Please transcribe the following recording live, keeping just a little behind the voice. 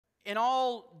in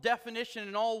all definition,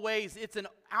 in all ways, it's an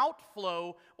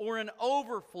outflow or an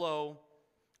overflow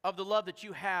of the love that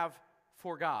you have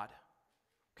for God.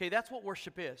 Okay, that's what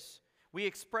worship is. We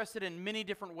express it in many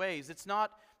different ways. It's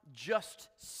not just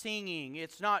singing.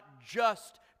 It's not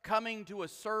just coming to a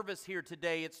service here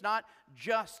today. It's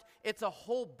a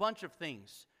whole bunch of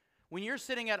things. When you're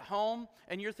sitting at home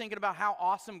and you're thinking about how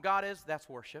awesome God is, that's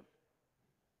worship.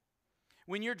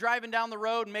 When you're driving down the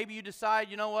road and maybe you decide,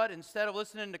 you know what, instead of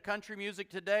listening to country music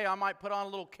today, I might put on a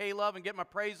little K-Love and get my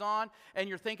praise on, and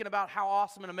you're thinking about how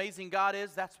awesome and amazing God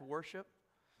is, that's worship.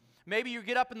 Maybe you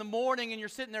get up in the morning and you're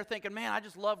sitting there thinking, man, I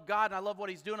just love God and I love what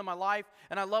He's doing in my life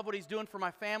and I love what He's doing for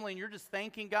my family, and you're just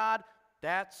thanking God.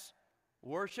 That's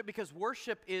worship, because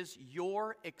worship is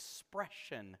your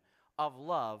expression of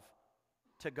love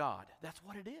to God. That's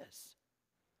what it is.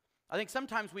 I think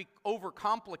sometimes we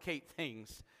overcomplicate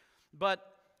things, but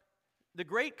the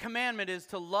great commandment is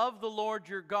to love the Lord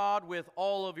your God with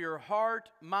all of your heart,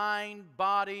 mind,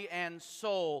 body, and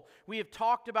soul. We have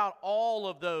talked about all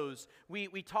of those.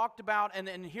 We talked about,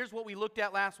 and here's what we looked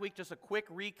at last week, just a quick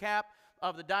recap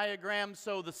of the diagram.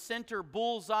 So the center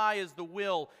bullseye is the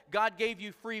will. God gave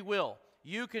you free will.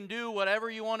 You can do whatever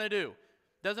you want to do.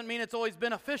 Doesn't mean it's always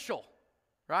beneficial,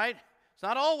 right? It's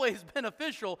not always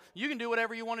beneficial. You can do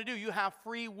whatever you want to do. You have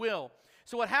free will.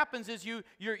 So what happens is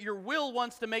your will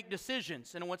wants to make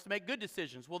decisions, and it wants to make good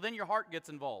decisions. Well, then your heart gets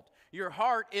involved. Your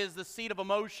heart is the seat of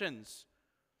emotions,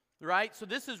 right? So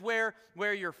this is where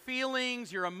your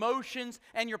feelings, your emotions,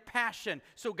 and your passion.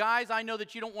 So guys, I know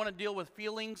that you don't want to deal with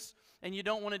feelings, and you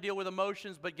don't want to deal with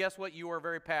emotions, but guess what? You are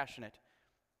very passionate.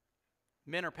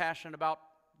 Men are passionate about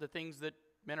the things that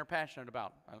men are passionate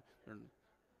about.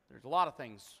 There's a lot of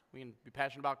things. We can be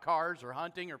passionate about cars or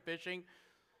hunting or fishing.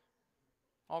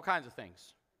 All kinds of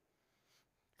things.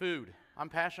 Food. I'm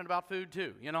passionate about food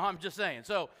too. I'm just saying.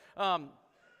 So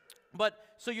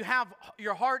you have,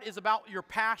 your heart is about your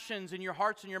passions and your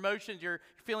hearts and your emotions, your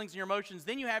feelings and your emotions.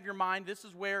 Then you have your mind. This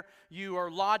is where you are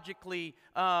logically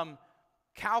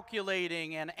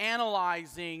calculating and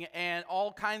analyzing and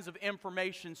all kinds of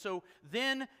information. So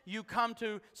then you come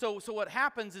to, so what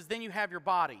happens is then you have your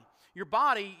body. Your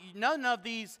body, none of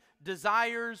these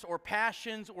desires or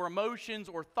passions or emotions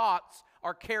or thoughts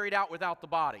are carried out without the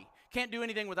body. Can't do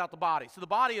anything without the body. So the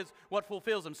body is what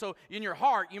fulfills them. So in your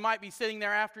heart, you might be sitting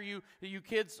there after you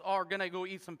kids are going to go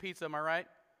eat some pizza, am I right?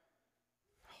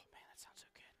 Oh, man, that sounds so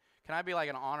good. Can I be like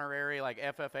an honorary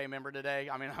FFA member today?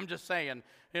 I mean, I'm just saying,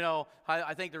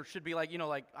 I think there should be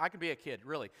I could be a kid,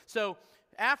 really. So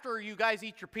after you guys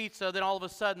eat your pizza, then all of a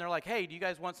sudden they're like, hey, do you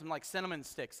guys want some cinnamon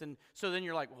sticks? And so then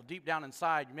you're like, well, deep down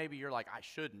inside, maybe you're like, I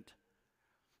shouldn't.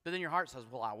 But then your heart says,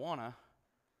 well, I want to.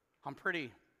 I'm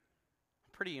pretty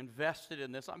invested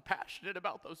in this. I'm passionate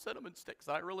about those cinnamon sticks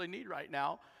that I really need right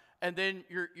now. And then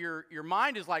your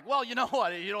mind is like, well, you know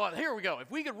what, here we go.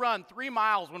 If we could run 3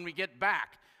 miles when we get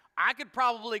back, I could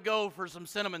probably go for some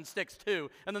cinnamon sticks too.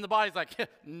 And then the body's like,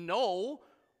 no,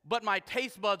 but my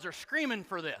taste buds are screaming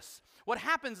for this. What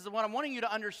happens is, what I'm wanting you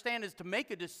to understand is, to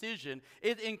make a decision,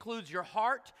 it includes your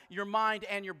heart, your mind,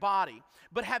 and your body.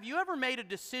 But have you ever made a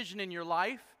decision in your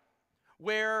life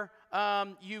where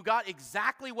you got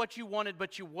exactly what you wanted,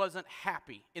 but you wasn't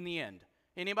happy in the end?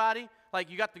 Anybody? Like,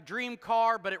 you got the dream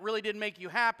car, but it really didn't make you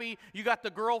happy. You got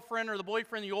the girlfriend or the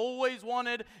boyfriend you always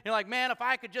wanted. You're like, man, if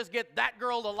I could just get that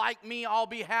girl to like me, I'll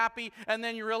be happy. And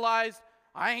then you realize,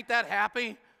 I ain't that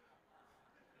happy.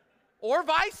 Or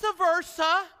vice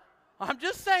versa. I'm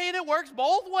just saying, it works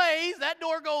both ways. That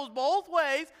door goes both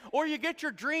ways. Or you get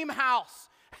your dream house.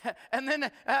 And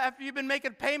then after you've been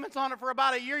making payments on it for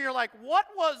about a year, you're like, what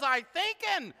was I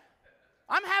thinking?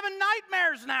 I'm having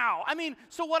nightmares now. I mean,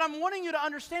 so what I'm wanting you to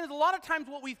understand is, a lot of times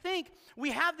what we think,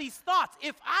 we have these thoughts.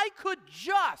 If I could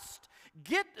just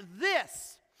get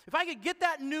this, if I could get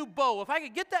that new bow, if I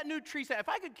could get that new tree stand, if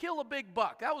I could kill a big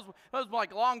buck. That was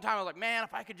like a long time. I was like, man,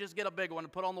 if I could just get a big one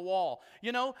and put on the wall.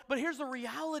 But here's the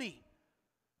reality.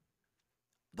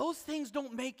 Those things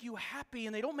don't make you happy,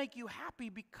 and they don't make you happy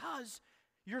because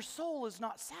your soul is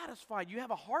not satisfied. You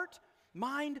have a heart,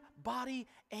 mind, body,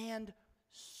 and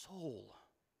soul.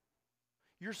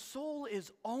 Your soul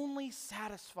is only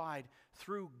satisfied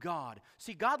through God.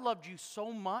 See, God loved you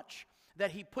so much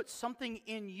that He put something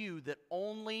in you that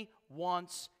only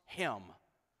wants Him.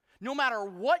 No matter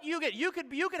what you get, you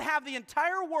could have the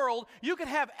entire world, you could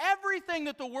have everything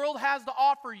that the world has to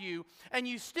offer you, and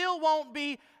you still won't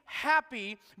be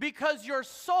happy because your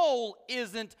soul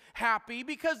isn't happy,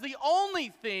 because the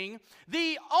only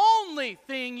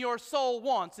thing your soul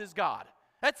wants is God.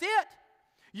 That's it.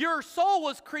 Your soul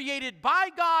was created by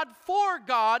God, for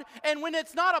God, and when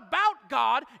it's not about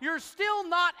God, you're still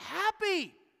not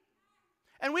happy.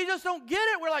 And we just don't get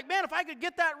it. We're like, man, if I could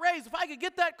get that raise, if I could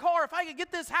get that car, if I could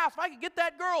get this house, if I could get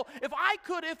that girl, if I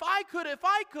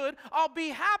could, I'll be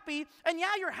happy. And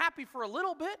yeah, you're happy for a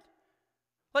little bit.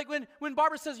 Like when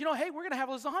Barbara says, hey, we're going to have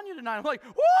lasagna tonight. I'm like,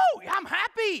 woo, I'm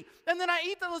happy. And then I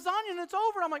eat the lasagna and it's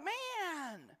over. I'm like,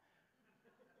 man,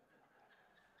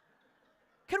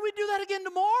 can we do that again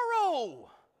tomorrow?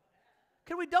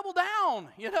 Can we double down,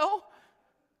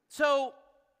 So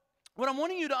what I'm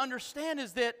wanting you to understand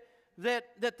is that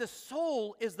the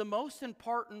soul is the most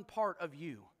important part of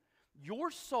you.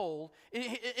 Your soul,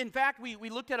 in fact, we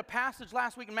looked at a passage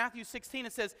last week in Matthew 16.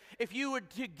 It says, if you were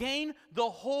to gain the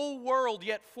whole world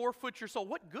yet forfeit your soul,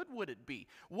 what good would it be?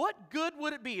 What good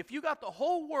would it be if you got the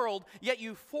whole world yet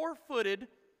you forfeited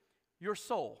your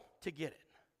soul to get it?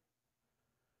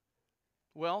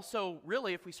 Well, so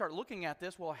really, if we start looking at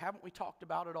this, well, haven't we talked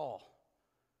about it all?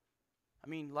 I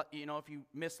mean, if you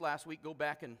missed last week, go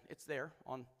back and it's there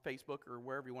on Facebook or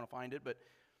wherever you want to find it. But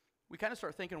we kind of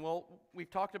start thinking, well, we've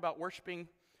talked about worshiping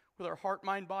with our heart,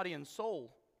 mind, body, and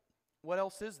soul. What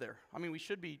else is there? I mean, we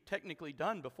should be technically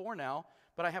done before now,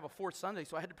 but I have a fourth Sunday,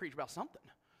 so I had to preach about something.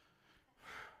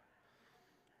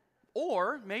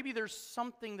 Or maybe there's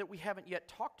something that we haven't yet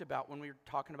talked about when we're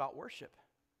talking about worship.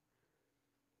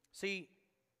 See,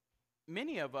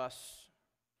 many of us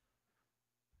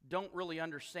don't really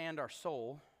understand our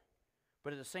soul,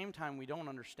 but at the same time, we don't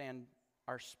understand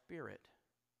our spirit.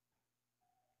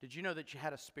 Did you know that you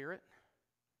had a spirit?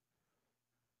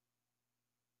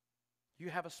 You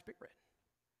have a spirit.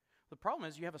 The problem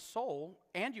is you have a soul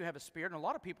and you have a spirit, and a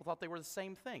lot of people thought they were the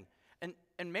same thing.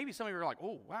 And maybe some of you are like,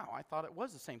 oh, wow, I thought it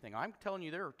was the same thing. I'm telling you,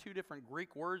 there are two different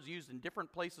Greek words used in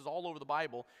different places all over the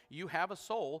Bible. You have a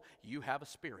soul, you have a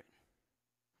spirit.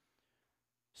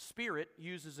 Spirit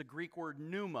uses a Greek word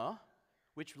pneuma,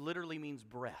 which literally means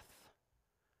breath.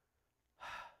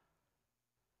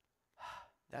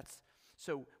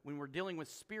 So when we're dealing with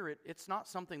spirit, it's not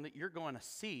something that you're going to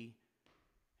see.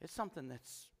 It's something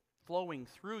that's flowing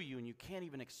through you, and you can't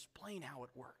even explain how it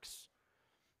works.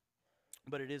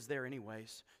 But it is there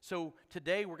anyways. So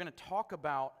today we're going to talk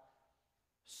about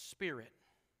spirit.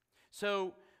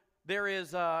 So there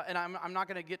is, and I'm not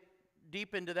going to get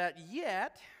deep into that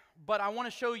yet, but I want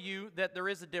to show you that there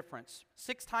is a difference.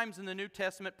 6 times in the New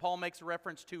Testament, Paul makes a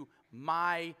reference to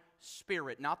my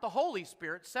spirit, not the Holy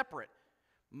Spirit, separate.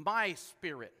 My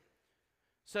spirit.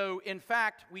 So, in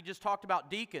fact, we just talked about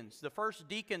deacons. The first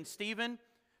deacon, Stephen,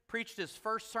 preached his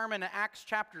first sermon in Acts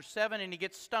chapter 7, and he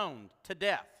gets stoned to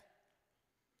death.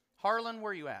 Harlan,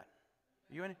 where are you at?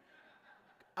 You in?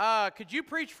 Could you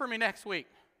preach for me next week?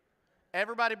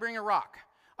 Everybody bring a rock.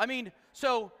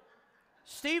 So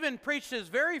Stephen preached his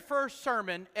very first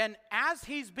sermon, and as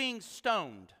he's being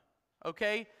stoned,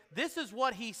 okay, this is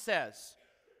what he says.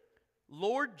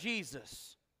 Lord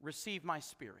Jesus, receive my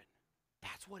spirit.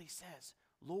 That's what he says.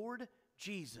 Lord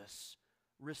Jesus,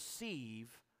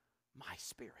 receive my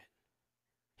spirit.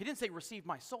 He didn't say receive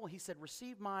my soul. He said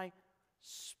receive my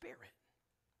spirit.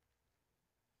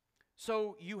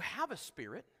 So you have a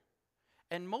spirit,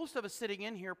 and most of us sitting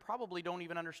in here probably don't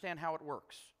even understand how it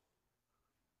works.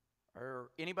 Or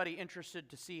anybody interested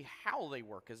to see how they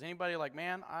work? Is anybody like,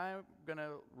 man, I'm going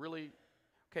to really,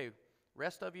 okay,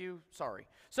 rest of you, sorry.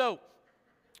 So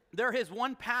there is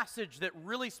one passage that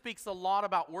really speaks a lot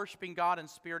about worshiping God in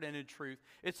spirit and in truth.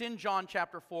 It's in John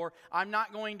chapter 4. I'm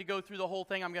not going to go through the whole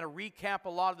thing. I'm going to recap a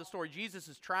lot of the story. Jesus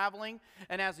is traveling,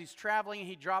 and as he's traveling,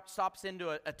 he stops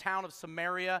into a town of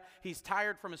Samaria. He's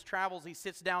tired from his travels. He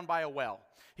sits down by a well.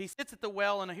 He sits at the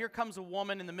well, and here comes a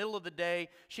woman in the middle of the day.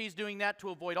 She's doing that to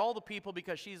avoid all the people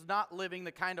because she's not living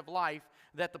the kind of life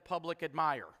that the public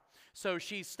admire. So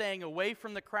she's staying away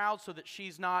from the crowd so that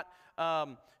she's not,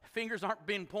 fingers aren't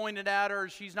being pointed at her.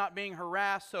 She's not being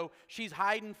harassed. So she's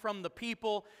hiding from the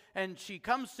people. And she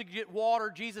comes to get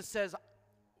water. Jesus says,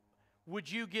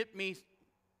 would you get me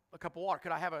a cup of water?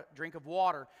 Could I have a drink of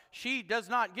water? She does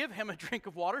not give him a drink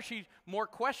of water. She more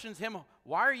questions him,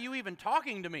 why are you even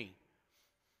talking to me?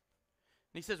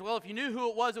 And he says, well, if you knew who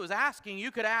it was that was asking,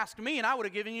 you could ask me and I would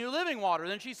have given you living water.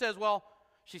 Then she says, well,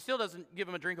 she still doesn't give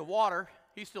him a drink of water.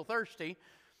 He's still thirsty.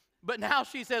 But now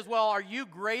she says, well, are you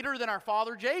greater than our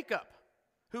father Jacob,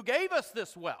 who gave us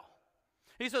this well?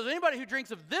 He says, anybody who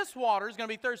drinks of this water is going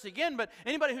to be thirsty again, but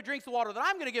anybody who drinks the water that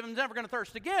I'm going to give him is never going to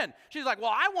thirst again. She's like,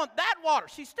 well, I want that water.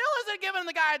 She still isn't giving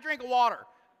the guy a drink of water.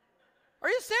 Are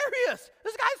you serious?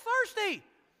 This guy's thirsty.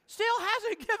 Still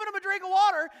hasn't given him a drink of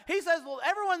water. He says, well,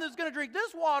 everyone that's going to drink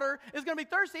this water is going to be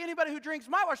thirsty. Anybody who drinks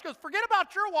my water. She goes, forget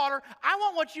about your water. I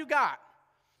want what you got.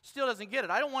 Still doesn't get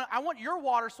it. I want your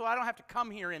water so I don't have to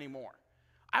come here anymore.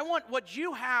 I want what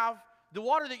you have the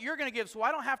water that you're going to give, so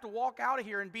I don't have to walk out of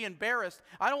here and be embarrassed.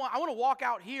 I want to walk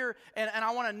out here, and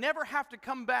I want to never have to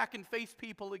come back and face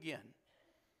people again.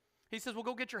 He says, well,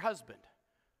 go get your husband.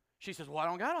 She says, well, I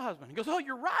don't got a husband. He goes, oh,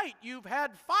 you're right. You've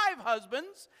had 5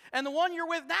 husbands, and the one you're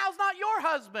with now is not your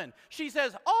husband. She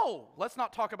says, oh, let's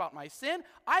not talk about my sin.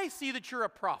 I see that you're a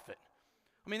prophet.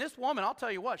 I mean, this woman, I'll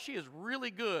tell you what, she is really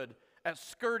good at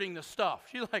skirting the stuff.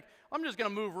 She's like, I'm just going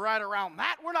to move right around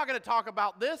that. We're not going to talk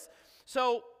about this.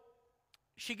 So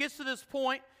she gets to this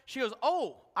point. She goes,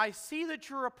 oh, I see that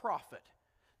you're a prophet.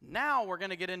 Now we're going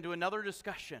to get into another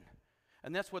discussion.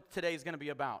 And that's what today's going to be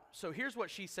about. So here's what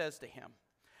she says to him.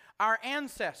 Our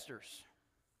ancestors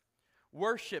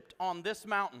worshipped on this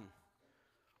mountain,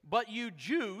 but you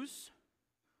Jews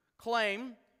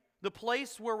claim the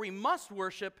place where we must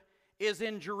worship is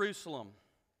in Jerusalem.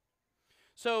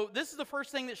 So this is the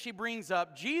first thing that she brings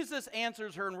up. Jesus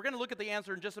answers her, and we're going to look at the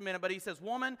answer in just a minute, but he says,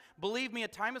 woman, believe me, a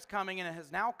time is coming, and it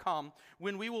has now come,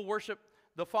 when we will worship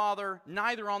the Father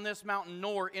neither on this mountain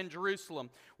nor in Jerusalem.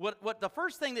 What the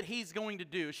first thing that he's going to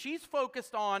do, she's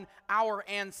focused on our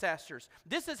ancestors.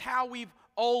 This is how we've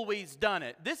always done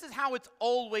it. This is how it's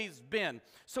always been.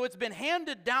 So it's been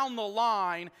handed down the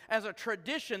line as a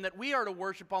tradition that we are to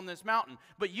worship on this mountain.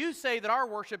 But you say that our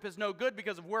worship is no good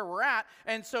because of where we're at,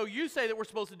 and so you say that we're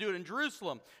supposed to do it in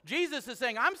Jerusalem. Jesus is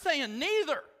saying, I'm saying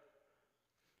neither.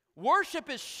 Worship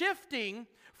is shifting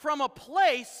from a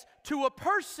place to a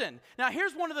person. Now,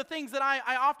 here's one of the things that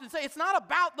I often say. It's not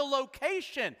about the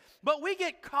location, but we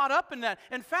get caught up in that.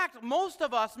 In fact, most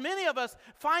of us, many of us,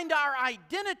 find our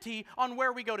identity on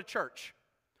where we go to church.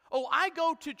 Oh, I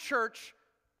go to church,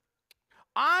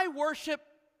 I worship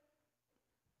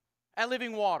at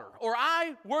Living Water, or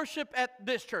I worship at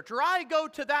this church, or I go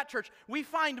to that church. We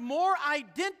find more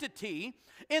identity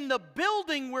in the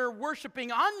building we're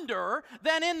worshiping under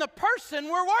than in the person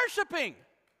we're worshiping.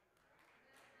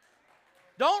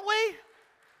 Don't we?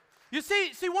 You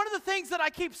see, one of the things that I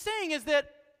keep seeing is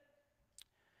that,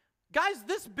 guys,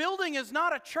 this building is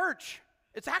not a church.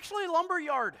 It's actually a lumber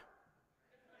yard.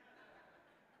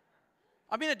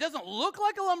 I mean, it doesn't look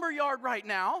like a lumber yard right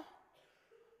now,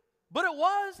 but it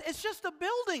was. It's just a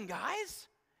building, guys.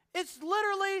 It's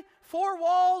literally 4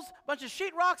 walls, a bunch of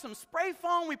sheetrock, some spray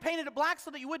foam. We painted it black so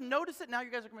that you wouldn't notice it. Now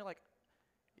you guys are going to be like,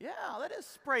 yeah, that is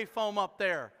spray foam up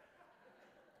there.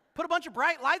 Put a bunch of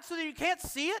bright lights so that you can't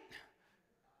see it.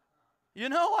 You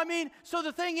know, I mean, so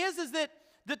the thing is that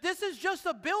this is just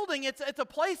a building. It's a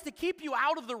place to keep you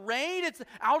out of the rain. It's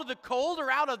out of the cold or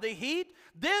out of the heat.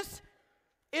 This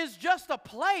is just a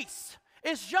place.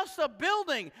 It's just a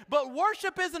building. But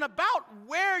worship isn't about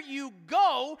where you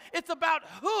go. It's about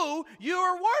who you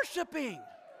are worshiping.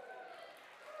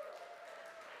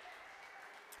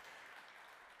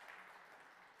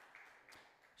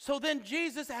 So then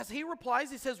Jesus, as he replies,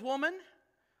 he says, woman,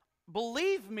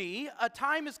 believe me, a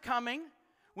time is coming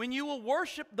when you will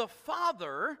worship the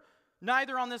Father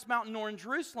neither on this mountain nor in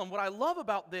Jerusalem. What I love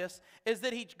about this is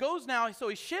that he goes now, so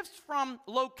he shifts from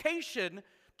location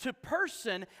to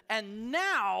person, and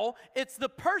now it's the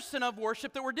person of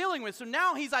worship that we're dealing with. So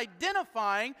now he's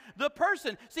identifying the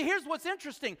person. See, here's what's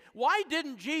interesting. Why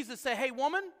didn't Jesus say, hey,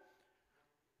 woman,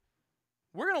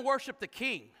 we're going to worship the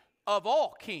King of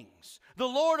all kings, the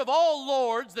Lord of all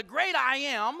lords, the great I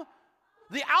am,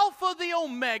 the Alpha, the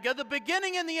Omega, the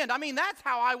beginning and the end. I mean, that's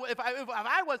how if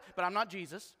I was, but I'm not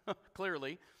Jesus,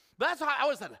 clearly. But that's how I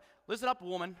was. Listen up,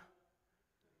 woman.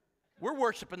 We're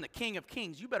worshiping the King of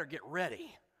Kings. You better get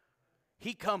ready.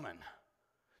 He coming.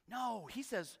 No, he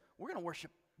says, we're going to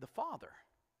worship the Father.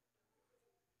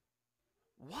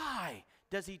 Why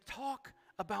does he talk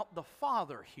about the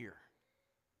Father here?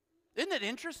 Isn't it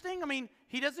interesting? I mean,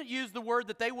 he doesn't use the word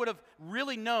that they would have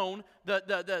really known.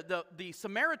 The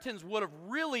Samaritans would have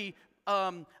really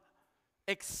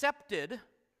accepted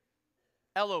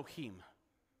Elohim.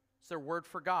 It's their word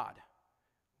for God.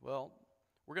 Well,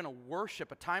 we're going to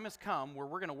worship. A time has come where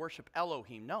we're going to worship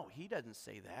Elohim. No, he doesn't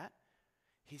say that.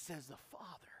 He says the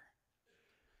Father.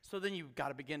 So then you've got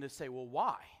to begin to say, well,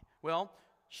 why? Well,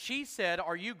 she said,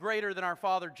 are you greater than our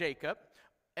father Jacob?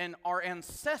 And our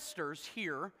ancestors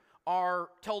here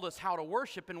told us how to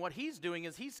worship, and what he's doing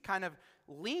is he's kind of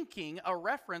linking a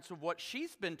reference of what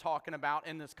she's been talking about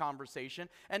in this conversation,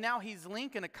 and now he's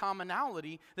linking a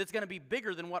commonality that's going to be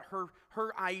bigger than what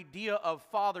her idea of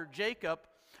Father Jacob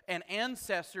and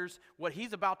ancestors, what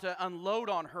he's about to unload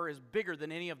on her is bigger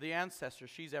than any of the ancestors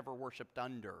she's ever worshiped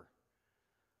under.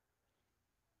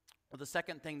 Well, the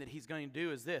second thing that he's going to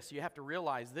do is this. You have to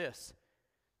realize this.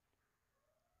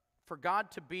 For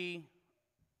God to be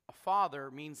a father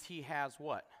means he has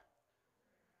what?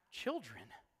 Children.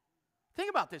 Think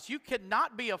about this. You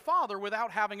cannot be a father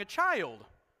without having a child,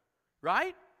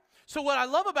 right? So what I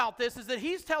love about this is that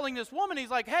he's telling this woman, he's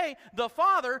like, hey, the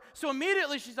Father. So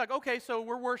immediately she's like, okay, so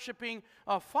we're worshiping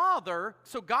a father.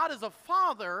 So God is a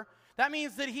father. That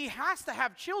means that he has to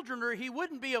have children or he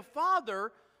wouldn't be a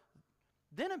father.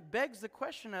 Then it begs the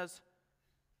question as,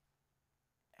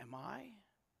 am I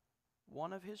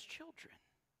one of his children?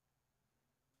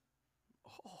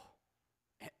 Oh,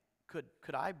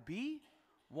 could I be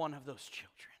one of those children?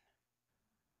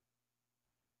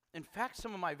 In fact,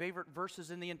 some of my favorite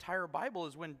verses in the entire Bible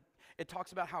is when it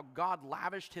talks about how God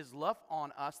lavished his love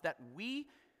on us, that we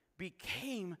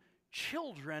became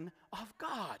children of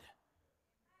God.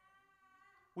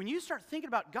 When you start thinking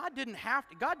about God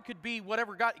God could be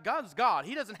whatever God's God.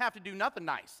 He doesn't have to do nothing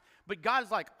nice. But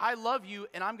God's like, I love you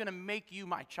and I'm going to make you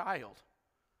my child.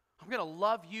 I'm going to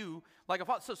love you like a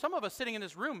father. So some of us sitting in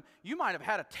this room, you might have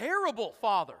had a terrible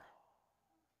father.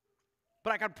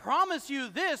 But I can promise you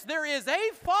this, there is a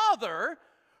Father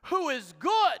who is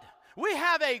good. We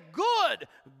have a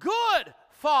good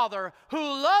Father who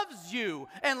loves you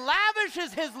and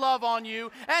lavishes his love on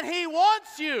you, and he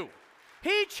wants you.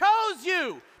 He chose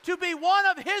you to be one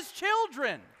of his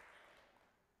children.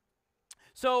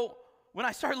 So when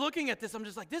I start looking at this, I'm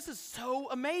just like, this is so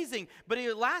amazing. But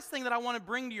the last thing that I want to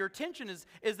bring to your attention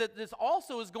is that this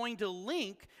also is going to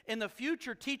link in the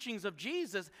future teachings of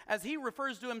Jesus as he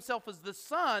refers to himself as the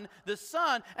Son,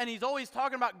 and he's always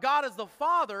talking about God as the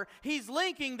Father. He's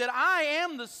linking that I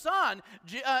am the Son.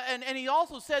 And he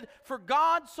also said, for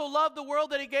God so loved the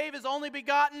world that he gave his only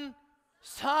begotten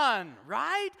Son,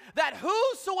 right? That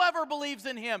whosoever believes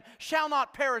in him shall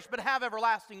not perish but have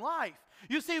everlasting life.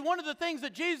 You see, one of the things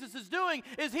that Jesus is doing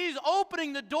is he's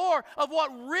opening the door of what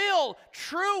real,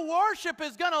 true worship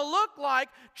is going to look like.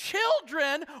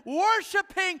 Children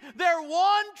worshiping their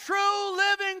one true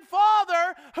living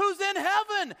Father who's in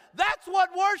heaven. That's what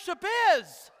worship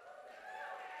is.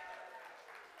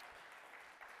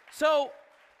 So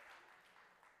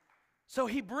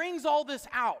he brings all this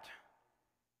out.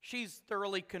 She's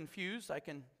thoroughly confused, I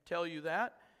can tell you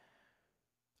that.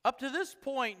 Up to this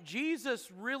point, Jesus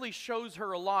really shows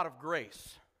her a lot of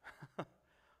grace.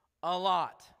 A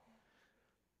lot.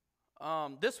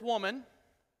 This woman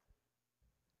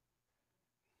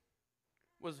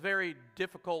was very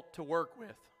difficult to work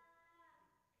with.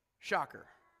 Shocker.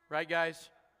 Right,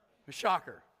 guys? A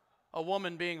shocker. A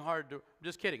woman being hard to...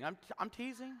 Just kidding. I'm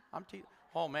teasing.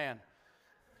 Oh, man.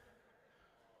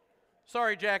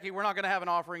 Sorry, Jackie, we're not going to have an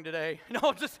offering today. No,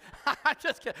 I'm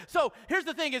just kidding. So here's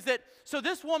the thing is that, so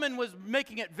this woman was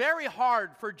making it very hard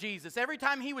for Jesus. Every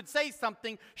time he would say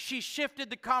something, she shifted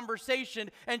the conversation,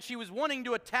 and she was wanting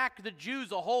to attack the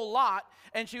Jews a whole lot,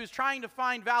 and she was trying to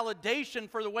find validation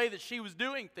for the way that she was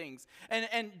doing things.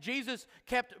 And Jesus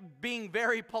kept being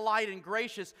very polite and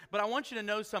gracious, but I want you to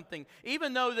know something.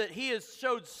 Even though that he has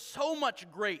showed so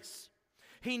much grace,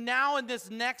 he now, in this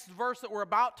next verse that we're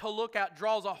about to look at,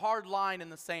 draws a hard line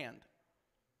in the sand.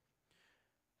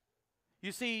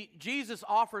 You see, Jesus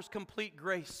offers complete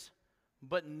grace,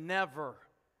 but never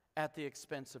at the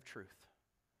expense of truth.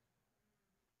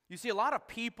 You see, a lot of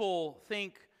people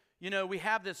think, we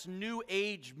have this new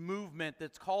age movement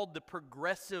that's called the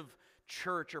progressive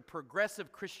church, or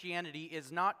progressive Christianity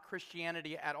is not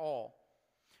Christianity at all.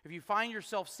 If you find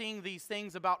yourself seeing these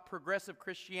things about progressive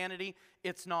Christianity,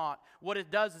 it's not. What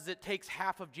it does is it takes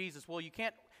half of Jesus. Well,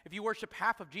 if you worship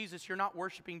half of Jesus, you're not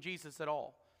worshiping Jesus at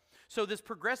all. So this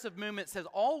progressive movement says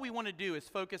all we want to do is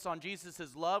focus on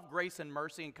Jesus' love, grace, and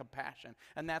mercy, and compassion.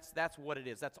 And that's what it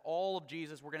is. That's all of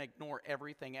Jesus. We're going to ignore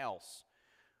everything else.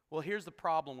 Well, here's the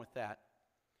problem with that.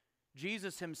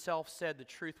 Jesus himself said the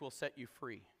truth will set you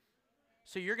free.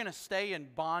 So you're going to stay in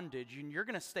bondage, and you're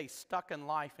going to stay stuck in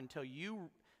life until you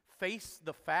face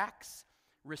the facts,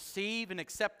 receive and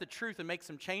accept the truth, and make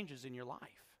some changes in your life.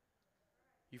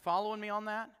 You following me on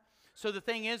that? So the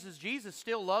thing is Jesus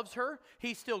still loves her.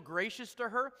 He's still gracious to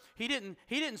her. He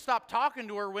didn't stop talking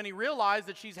to her when he realized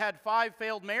that she's had 5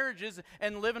 failed marriages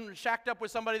and living shacked up with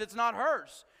somebody that's not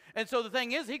hers. And so the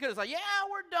thing is, he could have said, yeah,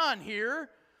 we're done here.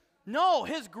 No,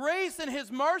 his grace and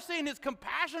his mercy and his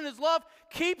compassion and his love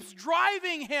keeps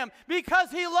driving him because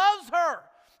he loves her.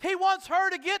 He wants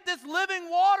her to get this living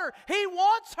water. He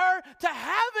wants her to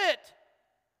have it.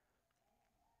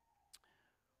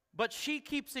 But she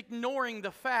keeps ignoring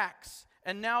the facts.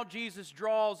 And now Jesus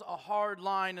draws a hard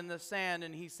line in the sand,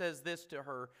 and he says this to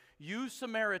her: you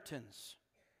Samaritans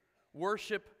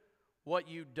worship what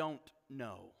you don't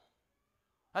know.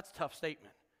 That's a tough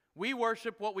statement. We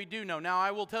worship what we do know. Now,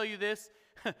 I will tell you this.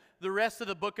 the rest of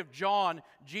the book of John,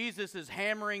 Jesus is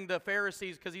hammering the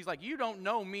Pharisees because he's like, you don't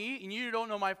know me and you don't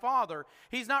know my Father.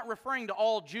 He's not referring to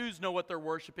all Jews know what they're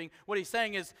worshiping. What he's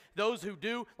saying is those who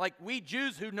do, like we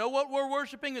Jews who know what we're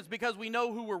worshiping, is because we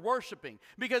know who we're worshiping.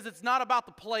 Because it's not about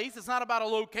the place, it's not about a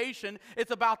location,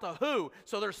 it's about the who.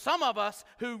 So there's some of us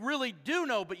who really do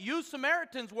know, but you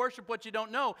Samaritans worship what you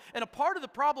don't know. And a part of the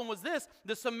problem was this: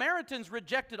 the Samaritans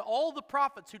rejected all the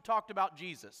prophets who talked about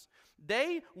Jesus.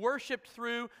 They worshiped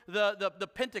through the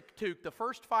Pentateuch, the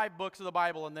first 5 books of the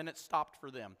Bible, and then it stopped for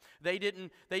them. They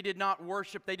did not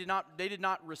worship, they did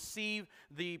not receive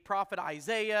the prophet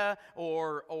Isaiah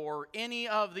or any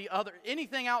of the other,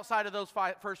 anything outside of those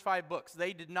first 5 books.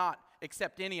 They did not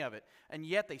accept any of it. And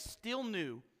yet they still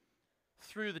knew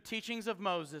through the teachings of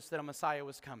Moses that a Messiah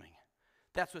was coming.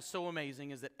 That's what's so amazing,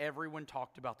 is that everyone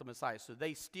talked about the Messiah. So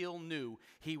they still knew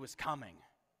he was coming.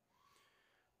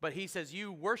 But he says,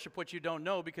 you worship what you don't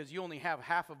know because you only have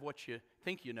half of what you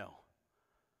think you know.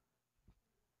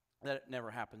 That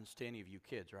never happens to any of you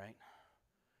kids, right?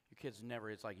 You kids never,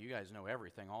 it's like you guys know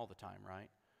everything all the time, right?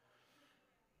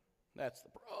 That's the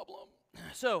problem.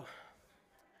 So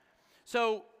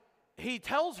he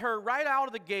tells her right out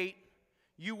of the gate,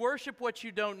 you worship what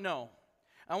you don't know.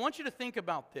 I want you to think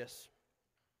about this.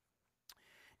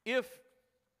 If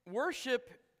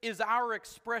worship is our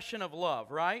expression of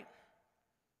love, right?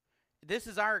 This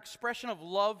is our expression of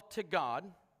love to God,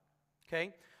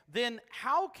 okay? Then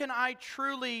how can I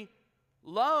truly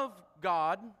love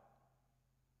God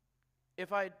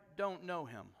if I don't know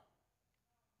him?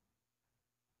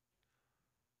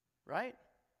 Right?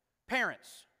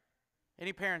 Parents.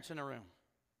 Any parents in the room?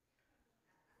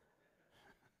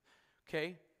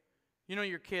 Okay? You know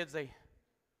your kids, they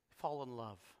fall in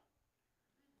love.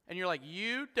 And you're like,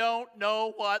 you don't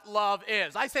know what love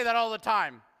is. I say that all the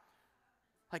time.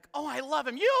 Like, oh, I love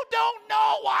him. You don't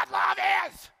know what love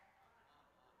is.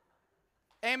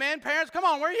 Amen, parents? Come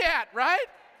on, where you at, right?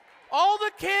 All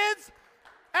the kids,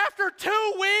 after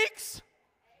 2 weeks,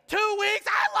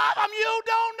 I love them. You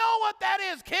don't know what that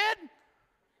is, kid.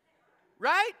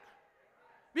 Right?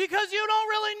 Because you don't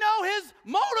really know his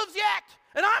motives yet.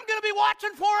 And I'm going to be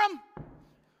watching for him.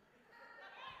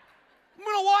 I'm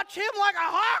going to watch him like a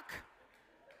hawk.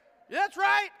 That's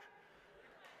right.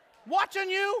 Watching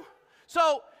you.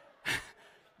 So,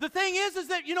 the thing is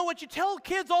that, you know, what you tell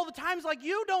kids all the time is like,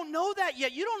 you don't know that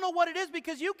yet. You don't know what it is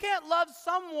because you can't love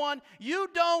someone you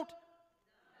don't.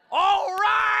 All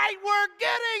right, we're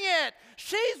getting it.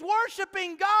 She's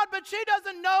worshiping God, but she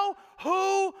doesn't know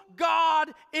who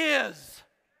God is.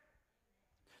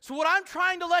 So what I'm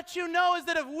trying to let you know is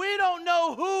that if we don't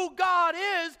know who God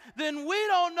is, then we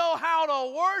don't know how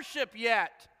to worship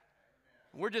yet.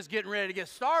 We're just getting ready to get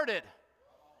started.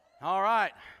 All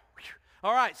right.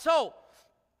 All right, so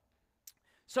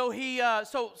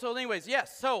anyways,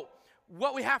 yes. So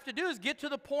what we have to do is get to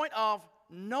the point of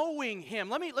knowing him.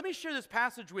 Let me share this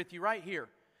passage with you right here.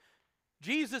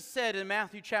 Jesus said in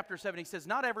Matthew chapter 7, he says,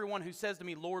 not everyone who says to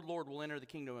me, Lord, Lord, will enter the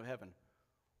kingdom of heaven.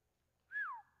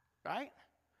 Right?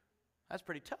 That's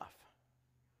pretty tough.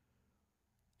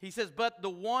 He says, but the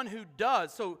one who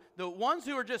does. So the ones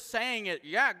who are just saying it,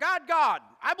 yeah, God,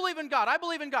 I believe in God, I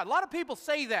believe in God. A lot of people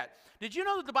say that. Did you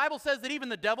know that the Bible says that even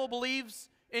the devil believes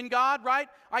in God, right?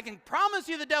 I can promise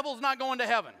you the devil's not going to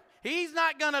heaven. He's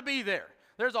not going to be there.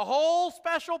 There's a whole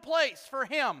special place for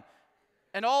him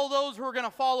and all those who are going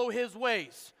to follow his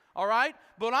ways. All right?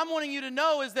 But what I'm wanting you to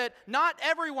know is that not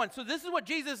everyone, so this is what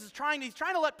Jesus is trying to, he's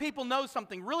trying to let people know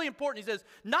something really important. He says,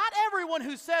 not everyone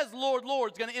who says, Lord,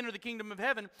 Lord, is going to enter the kingdom of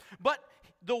heaven, but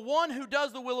the one who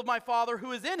does the will of my Father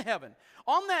who is in heaven.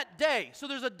 On that day, so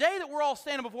there's a day that we're all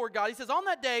standing before God. He says, on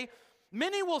that day,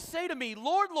 many will say to me,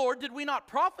 Lord, Lord, did we not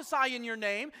prophesy in your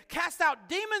name, cast out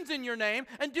demons in your name,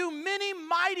 and do many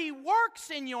mighty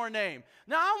works in your name?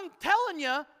 Now, I'm telling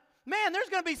you, man, there's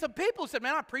going to be some people who said,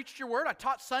 man, I preached your word. I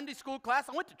taught Sunday school class.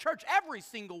 I went to church every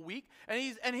single week. And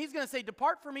he's going to say,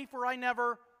 depart from me, for I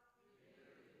never.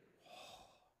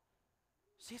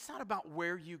 See, it's not about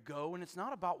where you go, and it's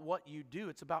not about what you do.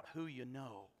 It's about who you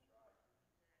know.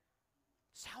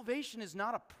 Salvation is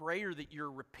not a prayer that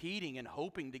you're repeating and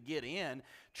hoping to get in.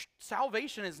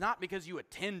 Salvation is not because you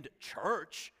attend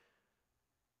church.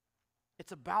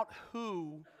 It's about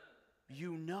who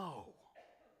you know.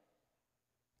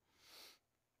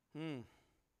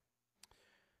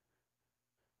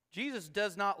 Jesus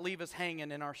does not leave us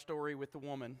hanging in our story with the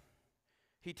woman.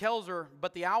 He tells her,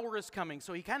 but the hour is coming.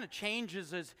 So he kind of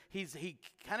changes he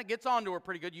kind of gets onto her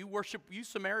pretty good. You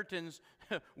Samaritans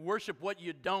worship what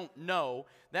you don't know.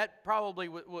 That probably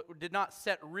did not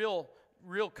set real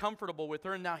comfortable with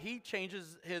her. And now he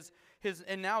changes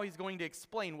and now he's going to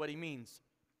explain what he means.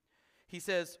 He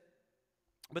says,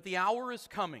 but the hour is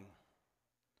coming,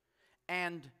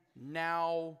 and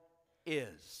now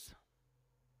is.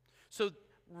 So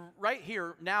right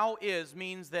here, now is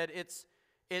means that it's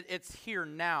here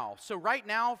now. So right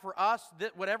now for us,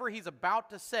 that whatever he's about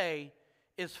to say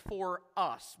is for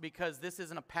us, because this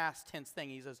isn't a past tense thing.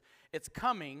 He says, it's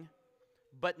coming,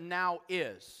 but now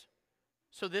is.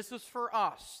 So this is for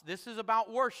us. This is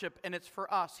about worship, and it's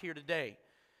for us here today.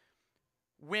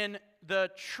 When the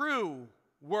true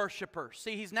worshiper,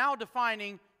 see, he's now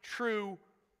defining true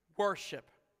worship.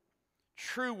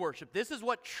 True worship. This is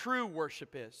what true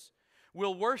worship is.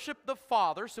 We'll worship the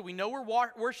Father, so we know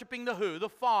we're worshiping the who? The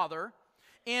Father,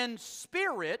 in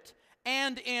spirit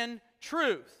and in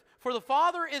truth. For the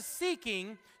Father is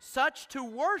seeking such to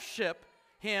worship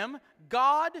Him.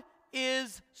 God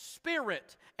is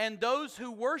spirit, and those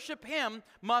who worship Him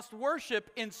must worship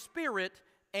in spirit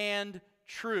and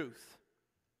truth.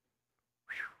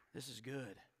 Whew, this is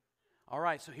good. All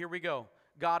right, so here we go.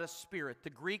 God is spirit. The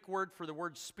Greek word for the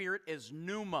word spirit is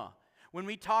pneuma. When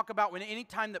we talk about, any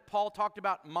time that Paul talked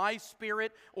about my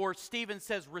spirit, or Stephen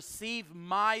says receive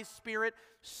my spirit,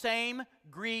 same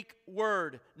Greek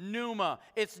word, pneuma.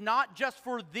 It's not just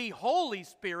for the Holy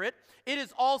Spirit, it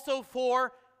is also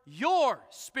for your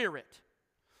spirit.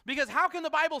 Because how can the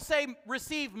Bible say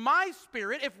receive my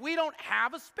spirit if we don't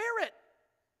have a spirit?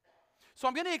 So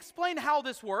I'm going to explain how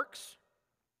this works.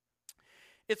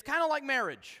 It's kind of like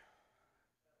marriage.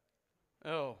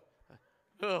 Oh,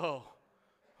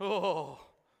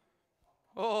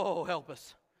 help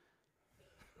us.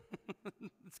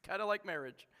 It's kind of like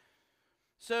marriage.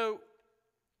 So,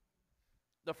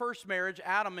 the first marriage,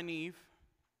 Adam and Eve,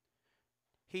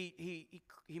 he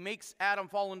makes Adam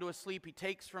fall into a sleep. He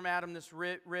takes from Adam this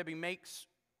rib. He makes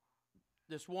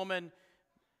this woman.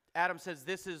 Adam says,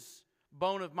 this is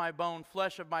bone of my bone,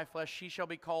 flesh of my flesh. She shall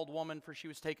be called woman, for she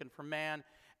was taken from man.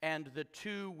 And the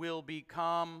two will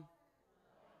become...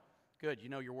 Good, you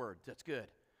know your word. That's good.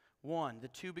 One. The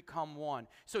two become one.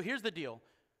 So here's the deal.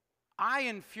 I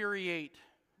infuriate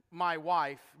my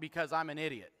wife because I'm an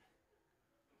idiot.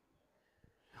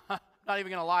 Not even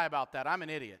going to lie about that. I'm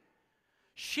an idiot.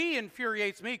 She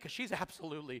infuriates me because she's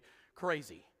absolutely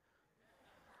crazy.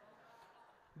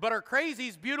 But her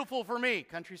crazy's beautiful for me.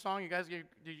 Country song, you guys?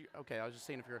 Okay, I was just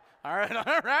seeing if you're... All right,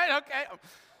 okay.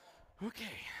 Okay,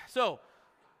 so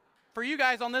for you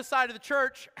guys on this side of the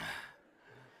church...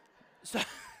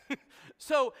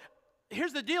 So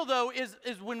here's the deal, though, is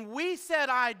when we said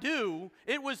I do,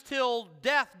 it was till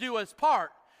death do us part.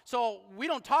 So we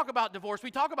don't talk about divorce. We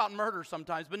talk about murder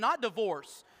sometimes, but not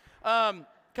divorce.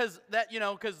 Because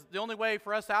the only way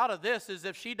for us out of this is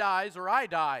if she dies or I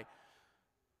die.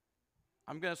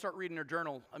 I'm going to start reading her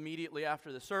journal immediately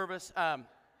after the service.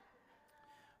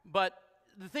 But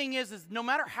the thing is no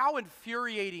matter how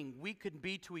infuriating we can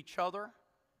be to each other,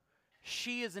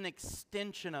 she is an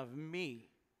extension of me.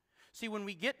 See, when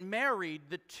we get married,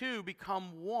 the two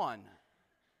become one.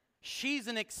 She's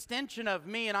an extension of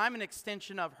me, and I'm an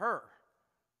extension of her.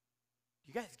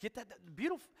 You guys get that?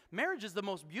 Beautiful. Marriage is the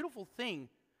most beautiful thing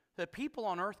that people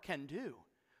on earth can do.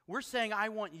 We're saying, I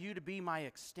want you to be my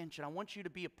extension. I want you to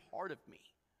be a part of me.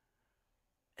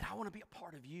 And I want to be a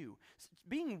part of you.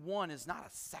 Being one is not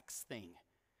a sex thing.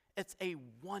 It's a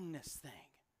oneness thing.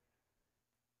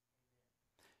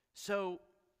 So,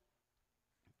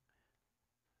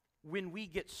 when we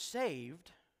get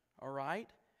saved, all right,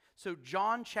 so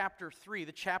John chapter 3,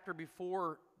 the chapter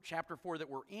before chapter 4 that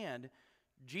we're in,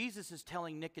 Jesus is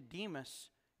telling Nicodemus,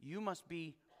 you must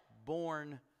be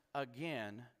born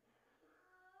again,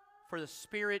 for the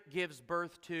Spirit gives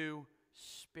birth to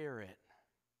spirit,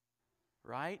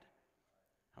 right?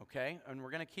 Okay, and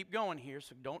we're going to keep going here,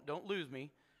 so don't lose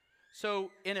me. So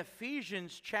in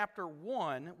Ephesians chapter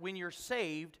 1, when you're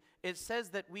saved, it says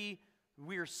that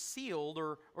we're sealed,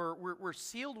 or we're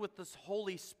sealed with this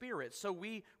Holy Spirit. So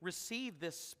we receive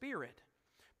this Spirit.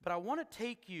 But I want to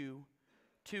take you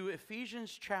to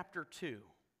Ephesians chapter 2.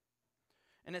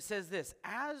 And it says this,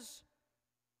 as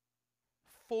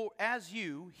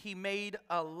you, He made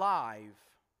alive.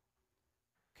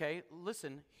 Okay,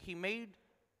 listen, He made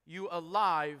you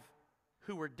alive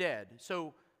who were dead.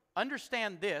 So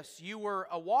understand this, you were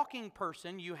a walking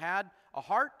person, you had a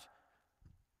heart,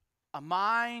 a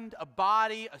mind, a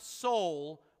body, a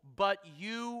soul, but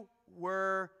you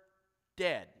were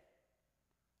dead.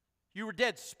 You were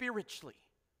dead spiritually.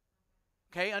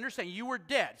 Okay, understand, you were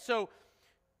dead. So,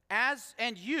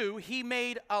 He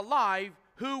made alive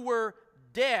who were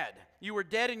dead. You were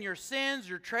dead in your sins,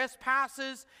 your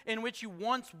trespasses, in which you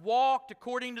once walked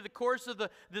according to the course of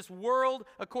this world,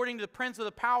 according to the prince of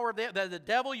the power of the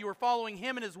devil. You were following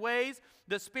him in his ways,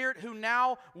 the spirit who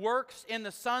now works in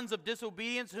the sons of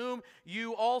disobedience, whom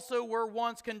you also were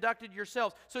once conducted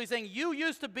yourselves. So he's saying you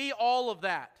used to be all of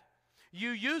that.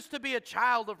 You used to be a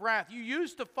child of wrath. You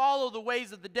used to follow the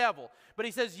ways of the devil. But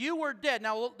he says you were dead.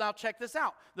 Now check this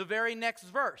out. The very next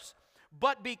verse.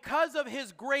 But because of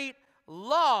his great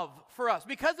love for us,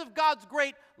 because of God's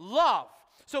great love.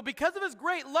 So because of his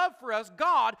great love for us,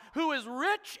 God, who is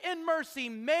rich in mercy,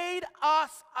 made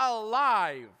us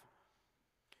alive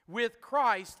with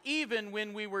Christ even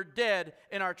when we were dead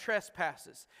in our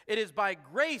trespasses. It is by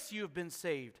grace you have been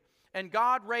saved. And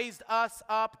God raised us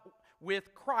up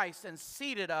with Christ and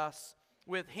seated us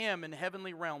with him in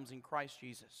heavenly realms in Christ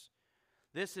Jesus.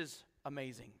 This is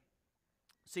amazing.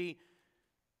 See,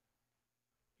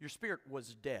 your spirit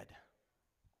was dead.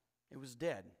 It was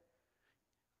dead.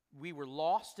 We were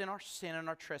lost in our sin and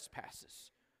our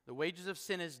trespasses. The wages of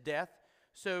sin is death.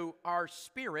 So our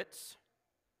spirits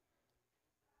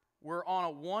were on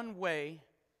a one-way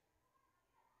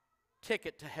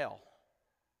ticket to hell.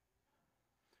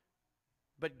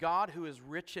 But God, who is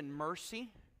rich in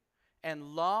mercy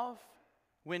and love,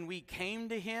 when we came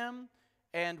to him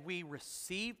and we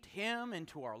received him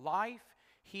into our life,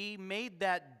 he made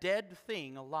that dead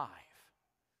thing alive.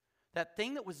 That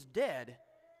thing that was dead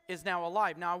is now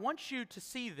alive. Now I want you to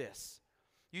see this.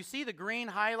 You see the green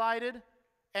highlighted?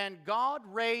 And God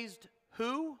raised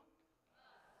who?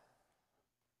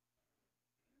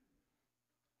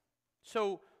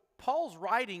 So Paul's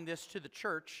writing this to the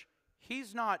church.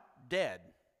 He's not dead.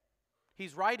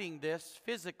 He's writing this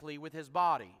physically with his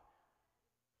body.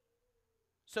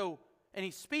 So, and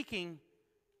he's speaking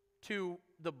to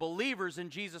the believers in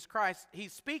Jesus Christ.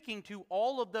 He's speaking to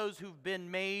all of those who've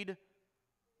been made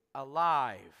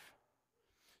alive.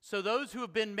 So those who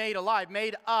have been made alive,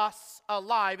 made us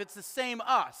alive. It's the same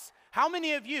us. How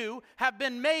many of you have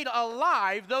been made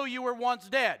alive though you were once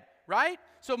dead? Right?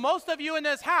 So most of you in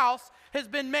this house has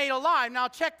been made alive. Now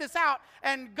check this out.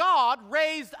 And God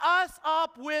raised us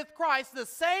up with Christ, the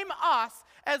same us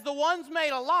as the ones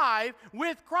made alive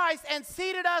with Christ, and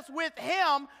seated us with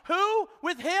him. Who?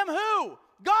 With him who?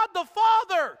 God the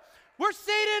Father. We're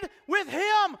seated with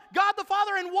him. God the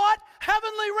Father in what?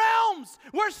 Heavenly realms.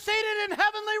 We're seated in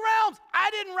heavenly realms.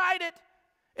 I didn't write it.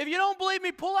 If you don't believe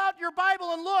me, pull out your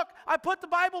Bible and look. I put the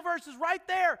Bible verses right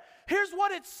there. Here's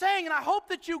what it's saying, and I hope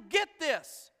that you get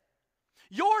this.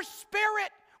 Your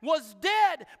spirit was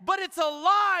dead, but it's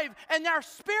alive, and our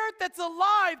spirit that's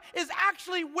alive is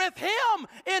actually with him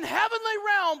in heavenly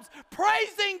realms,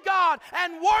 praising God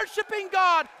and worshiping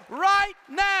God right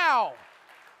now.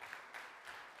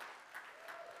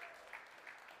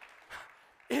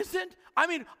 Isn't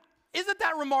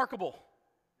that remarkable?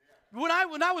 When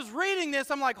I was reading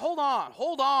this, I'm like, hold on.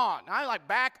 I like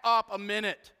back up a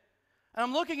minute. And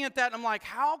I'm looking at that and I'm like,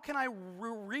 how can I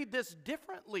read this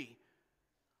differently?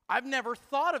 I've never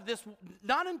thought of this,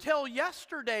 not until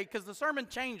yesterday, because the sermon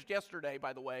changed yesterday,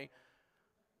 by the way.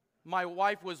 My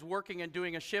wife was working and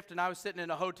doing a shift, and I was sitting in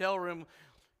a hotel room.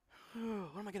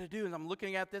 What am I going to do? And I'm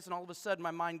looking at this, and all of a sudden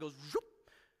my mind goes, zoop,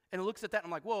 and it looks at that, and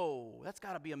I'm like, whoa, that's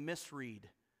got to be a misread.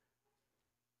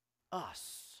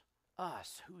 Us.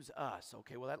 Who's us?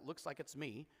 Okay, well, that looks like it's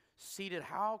me. Seated,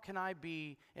 how can I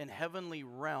be in heavenly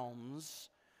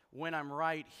realms when I'm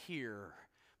right here?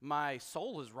 My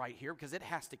soul is right here because it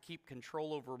has to keep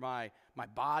control over my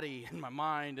body and my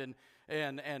mind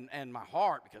and my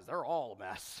heart, because they're all a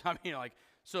mess.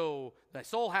 So my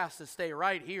soul has to stay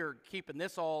right here, keeping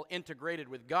this all integrated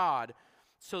with God.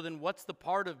 So then what's the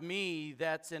part of me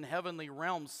that's in heavenly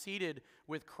realms seated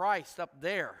with Christ up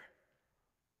there?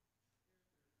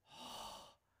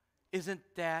 Isn't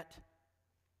that,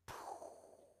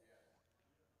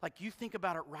 like, you think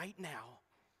about it right now,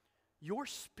 your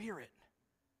spirit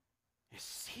is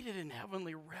seated in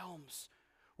heavenly realms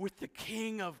with the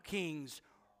King of Kings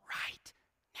right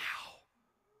now.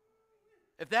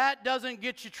 If that doesn't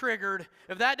get you triggered,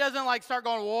 if that doesn't like start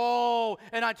going, whoa,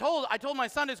 and I told my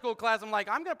Sunday school class, I'm like,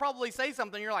 I'm going to probably say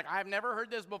something. You're like, I've never heard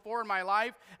this before in my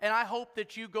life, and I hope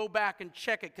that you go back and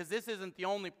check it, because this isn't the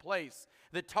only place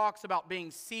that talks about being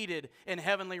seated in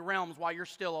heavenly realms while you're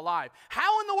still alive.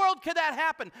 How in the world could that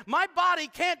happen? My body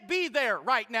can't be there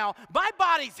right now. My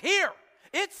body's here.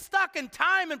 It's stuck in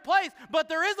time and place, but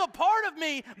there is a part of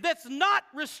me that's not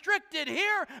restricted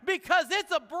here because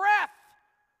it's a breath.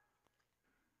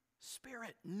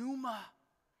 Spirit, pneuma.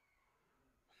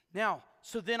 Now,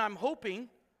 so then I'm hoping,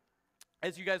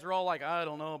 as you guys are all like, I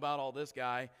don't know about all this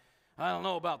guy, I don't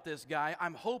know about this guy.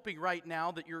 I'm hoping right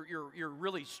now that you're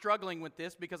really struggling with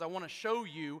this, because I want to show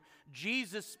you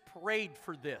Jesus prayed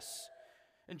for this.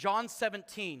 In John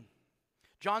 17,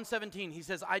 he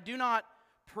says, I do not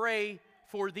pray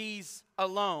for these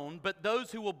alone, but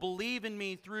those who will believe in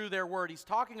me through their word. He's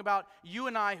talking about you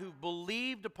and I who've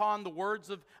believed upon the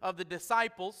words of the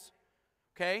disciples,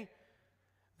 okay,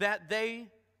 that they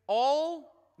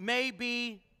all may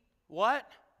be what?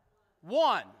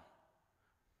 One.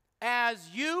 As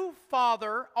you,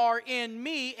 Father, are in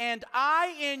me and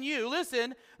I in you,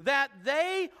 listen, that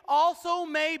they also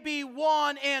may be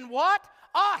one in what?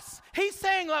 Us. He's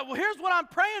saying, well, here's what I'm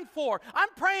praying for. I'm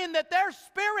praying that their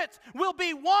spirits will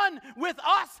be one with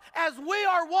us as we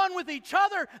are one with each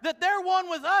other, that they're one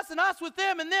with us and us with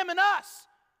them and us.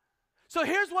 So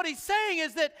here's what he's saying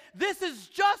is that this is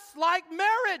just like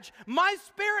marriage. My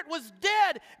spirit was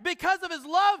dead. Because of his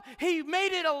love, he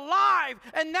made it alive.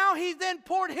 And now he then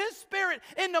poured his spirit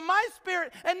into my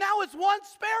spirit. And now it's one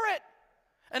spirit.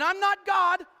 And I'm not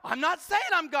God. I'm not saying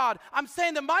I'm God. I'm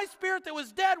saying that my spirit that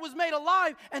was dead was made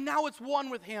alive. And now it's one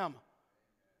with him.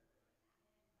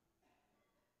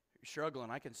 You're struggling.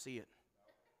 I can see it.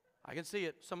 I can see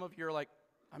it. Some of you are like,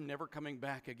 I'm never coming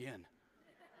back again.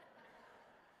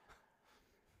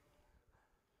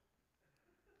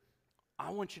 I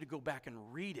want you to go back and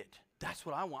read it. That's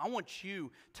what I want. I want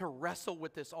you to wrestle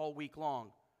with this all week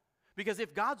long. Because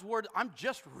if God's word, I'm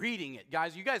just reading it.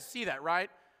 Guys, you guys see that,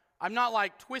 right? I'm not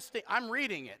like twisting. I'm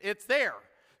reading it. It's there.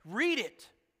 Read it.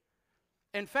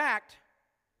 In fact,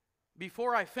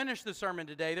 before I finished the sermon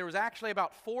today, there was actually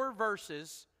about 4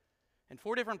 verses in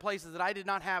 4 different places that I did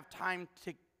not have time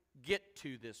to get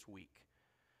to this week.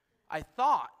 I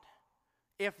thought,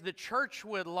 if the church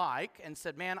would like and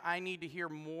said, man, I need to hear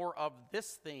more of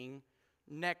this thing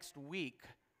next week,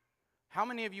 how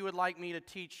many of you would like me to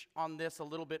teach on this a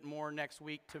little bit more next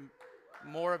week to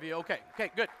more of you? Okay,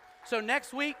 good. So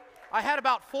next week, I had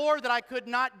about 4 that I could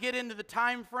not get into the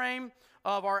time frame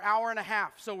of our hour and a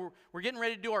half. So we're getting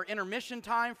ready to do our intermission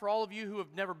time for all of you who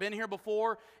have never been here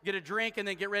before. Get a drink and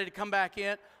then get ready to come back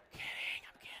in. I'm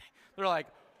kidding. They're like,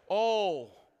 oh,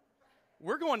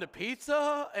 we're going to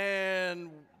pizza and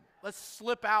let's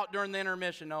slip out during the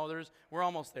intermission. No, we're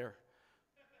almost there.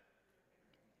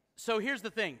 So here's the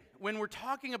thing. When we're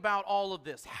talking about all of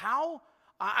this, I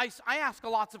ask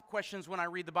lots of questions when I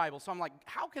read the Bible. So I'm like,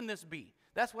 how can this be?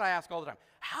 That's what I ask all the time.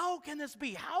 How can this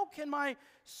be? How can my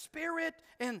spirit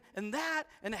and that,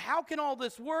 and how can all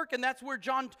this work? And that's where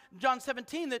John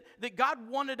 17, that God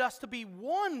wanted us to be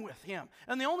one with him.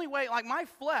 And the only way, like my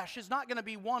flesh is not going to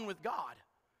be one with God.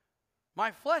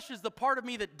 My flesh is the part of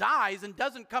me that dies and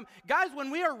doesn't come. Guys,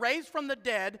 when we are raised from the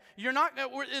dead,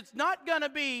 it's not going to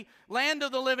be land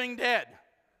of the living dead.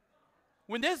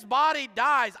 When this body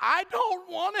dies, I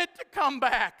don't want it to come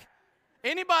back.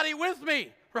 Anybody with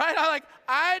me? Right?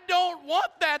 I don't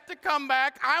want that to come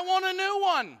back. I want a new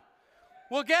one.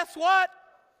 Well, guess what?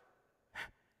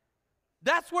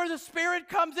 That's where the Spirit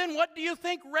comes in. What do you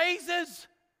think raises?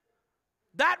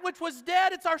 That which was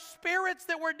dead, it's our spirits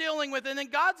that we're dealing with. And then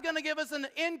God's going to give us an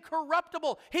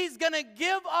incorruptible. He's going to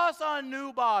give us a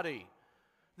new body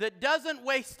that doesn't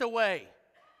waste away,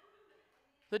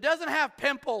 that doesn't have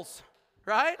pimples,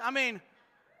 right? I mean,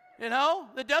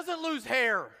 that doesn't lose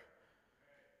hair.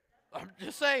 I'm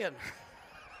just saying.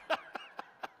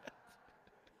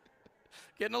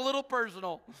 Getting a little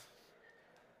personal.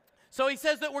 So he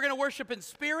says that we're going to worship in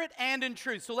spirit and in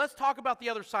truth. So let's talk about the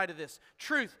other side of this.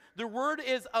 Truth. The word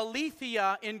is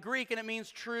aletheia in Greek, and it means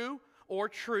true or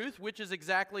truth, which is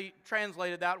exactly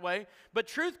translated that way. But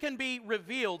truth can be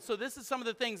revealed. So this is some of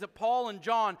the things that Paul and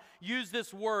John use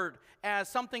this word as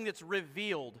something that's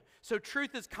revealed. So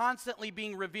truth is constantly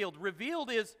being revealed.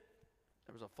 Revealed is,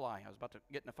 there was a fly. I was about to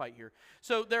get in a fight here.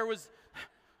 So there was,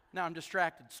 now I'm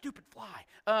distracted. Stupid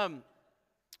fly.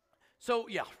 So,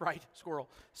 yeah, right, squirrel.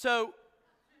 So,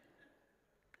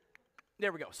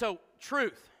 there we go. So,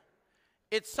 truth.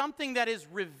 It's something that is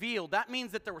revealed. That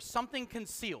means that there was something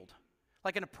concealed,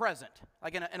 like in a present,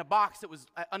 like in a box that was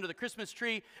under the Christmas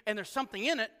tree, and there's something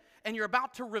in it, and you're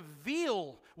about to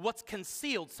reveal what's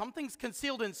concealed. Something's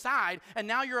concealed inside, and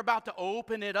now you're about to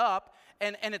open it up,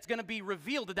 and it's going to be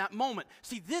revealed at that moment.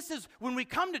 See, this is, when we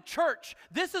come to church,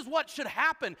 this is what should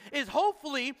happen, is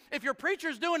hopefully, if your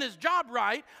preacher's doing his job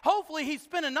right, hopefully he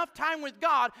spent enough time with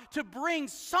God to bring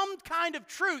some kind of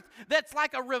truth that's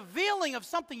like a revealing of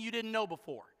something you didn't know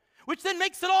before. Which then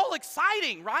makes it all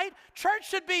exciting, right? Church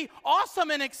should be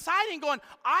awesome and exciting, going,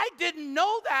 I didn't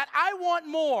know that, I want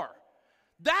more.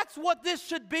 That's what this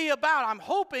should be about. I'm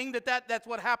hoping that's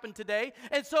what happened today.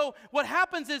 And so what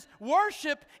happens is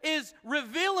worship is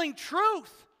revealing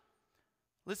truth.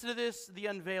 Listen to this, the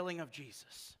unveiling of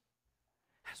Jesus.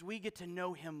 As we get to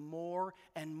know him more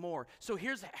and more. So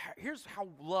here's how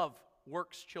love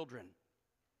works, children.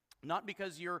 Not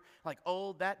because you're like,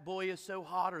 oh, that boy is so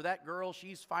hot, or that girl,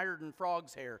 she's fired in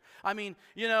frog's hair. I mean,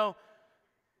 the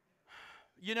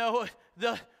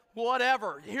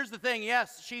whatever. Here's the thing,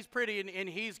 yes, she's pretty and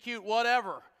he's cute,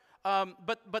 whatever.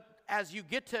 But as you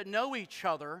get to know each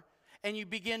other, and you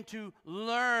begin to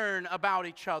learn about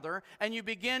each other, and you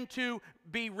begin to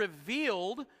be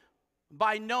revealed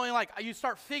by knowing, like, you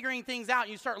start figuring things out,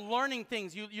 you start learning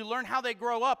things, you learn how they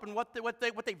grow up and what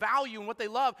they value and what they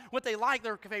love, what they like,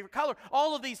 their favorite color,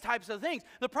 all of these types of things.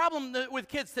 The problem with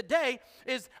kids today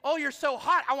is, oh, you're so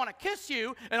hot, I want to kiss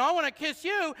you, and I want to kiss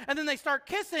you, and then they start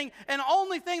kissing, and the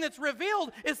only thing that's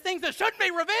revealed is things that shouldn't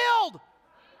be revealed.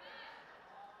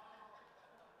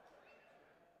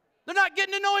 They're not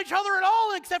getting to know each other at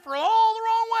all, except for all the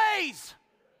wrong ways.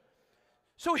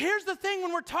 So here's the thing,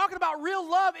 when we're talking about real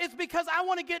love, it's because I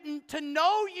want to get to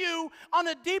know you on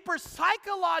a deeper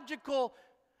psychological,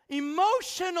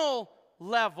 emotional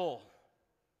level.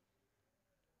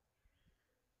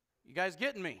 You guys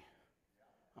getting me?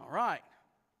 All right.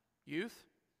 Youth?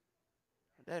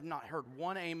 I have not heard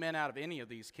one amen out of any of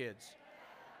these kids.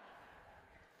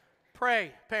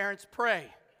 Pray, parents, pray.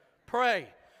 Pray.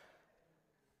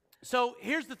 So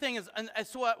here's the thing,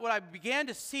 so what I began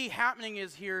to see happening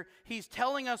is here, he's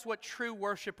telling us what true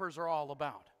worshipers are all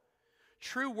about.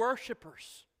 True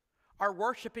worshipers are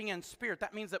worshiping in spirit.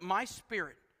 That means that my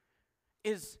spirit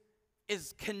is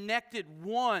connected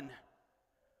one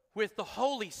with the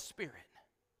Holy Spirit.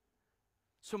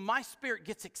 So my spirit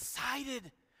gets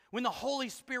excited when the Holy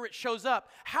Spirit shows up.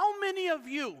 How many of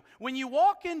you, when you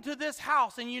walk into this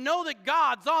house and you know that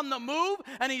God's on the move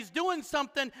and he's doing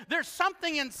something, there's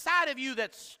something inside of you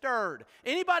that's stirred?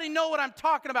 Anybody know what I'm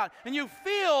talking about? And you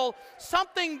feel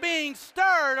something being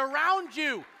stirred around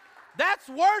you. That's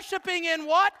worshiping in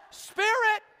what?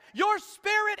 Spirit. Your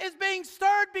spirit is being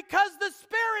stirred because the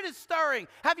Spirit is stirring.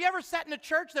 Have you ever sat in a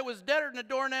church that was deader than a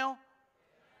doornail?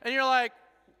 And you're like,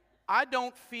 I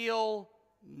don't feel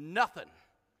nothing.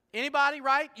 Anybody,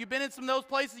 right? You've been in some of those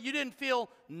places, you didn't feel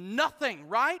nothing,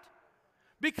 right?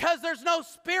 Because there's no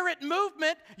spirit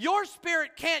movement, your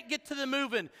spirit can't get to the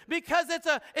moving. Because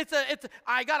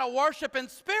I got to worship in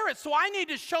spirit, so I need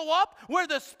to show up where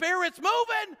the Spirit's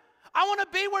moving. I want to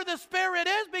be where the Spirit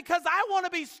is because I want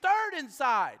to be stirred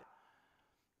inside.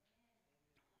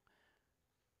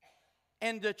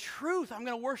 And the truth, I'm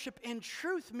going to worship in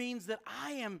truth, means that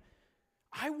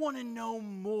I want to know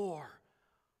more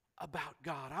about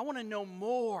God. I want to know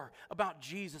more about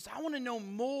Jesus. I want to know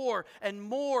more and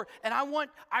more, and I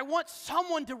want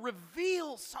someone to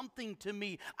reveal something to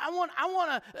me. I want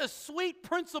a sweet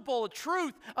principle, a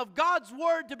truth of God's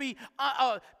Word to be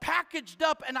packaged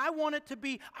up, and I want it to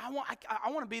be. I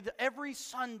want to be every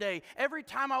Sunday, every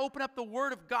time I open up the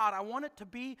Word of God, I want it to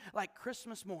be like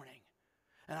Christmas morning.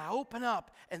 And I open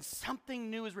up, and something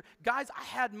new is. Guys, I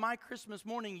had my Christmas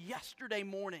morning yesterday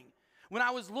morning, when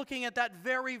I was looking at that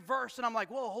very verse, and I'm like,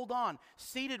 whoa, hold on.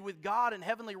 Seated with God in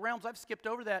heavenly realms. I've skipped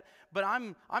over that, but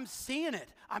I'm seeing it.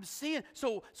 I'm seeing.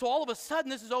 So all of a sudden,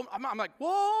 this is. I'm like,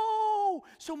 whoa.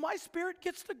 So my spirit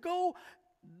gets to go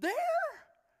there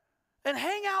and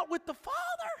hang out with the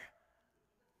Father.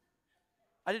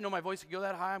 I didn't know my voice could go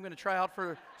that high. I'm going to try out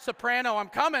for soprano. I'm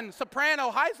coming.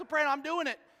 Soprano, high soprano. I'm doing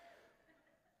it.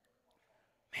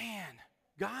 Man,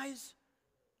 guys,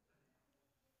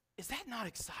 is that not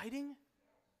exciting?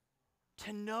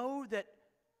 To know that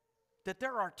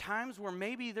there are times where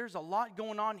maybe there's a lot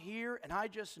going on here and I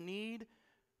just need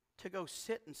to go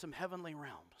sit in some heavenly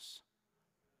realms.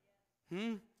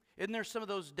 Isn't there some of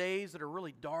those days that are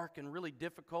really dark and really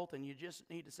difficult and you just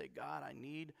need to say, God, I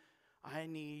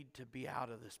need to be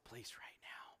out of this place right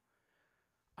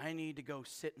now. I need to go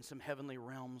sit in some heavenly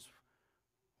realms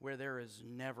where there is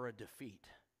never a defeat.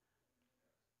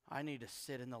 I need to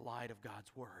sit in the light of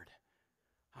God's Word.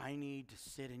 I need to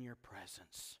sit in your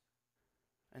presence.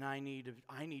 And I need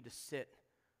to sit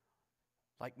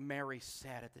like Mary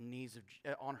sat at the knees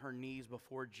on her knees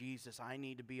before Jesus. I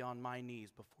need to be on my knees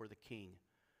before the King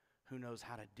who knows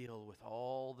how to deal with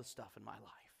all the stuff in my life.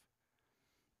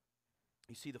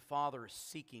 You see, the Father is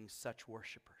seeking such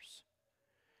worshipers.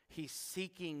 He's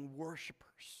seeking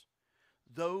worshipers,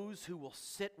 those who will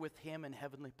sit with Him in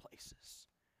heavenly places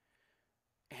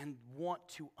and want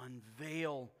to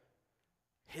unveil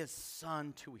His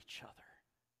Son to each other.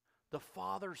 The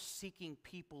Father's seeking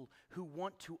people who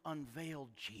want to unveil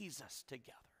Jesus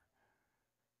together.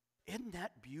 Isn't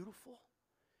that beautiful?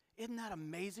 Isn't that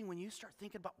amazing when you start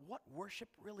thinking about what worship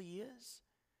really is?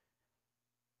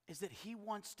 is that He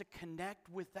wants to connect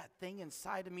with that thing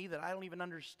inside of me that I don't even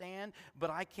understand, but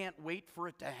I can't wait for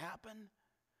it to happen.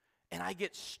 And I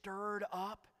get stirred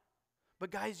up.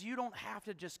 But guys, you don't have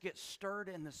to just get stirred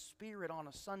in the Spirit on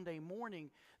a Sunday morning.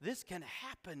 This can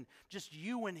happen just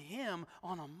you and Him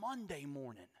on a Monday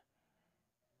morning.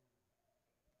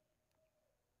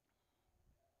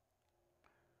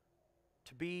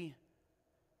 To be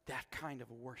that kind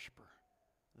of a worshiper,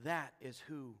 that is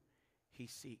who He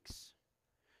seeks.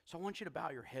 So I want you to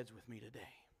bow your heads with me today.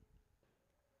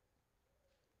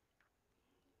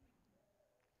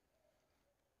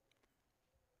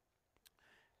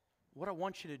 What I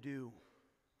want you to do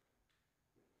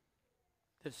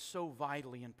that's so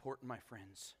vitally important, my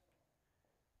friends,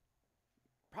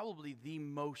 probably the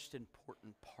most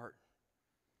important part,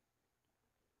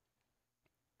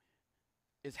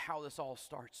 is how this all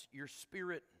starts. Your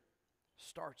spirit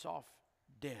starts off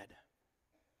dead.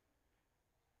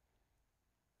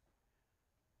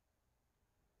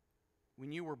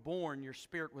 When you were born, your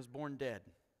spirit was born dead.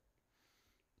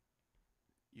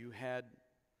 You had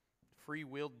free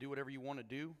will to do whatever you want to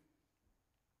do.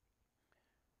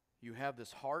 You have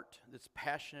this heart that's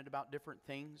passionate about different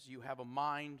things. You have a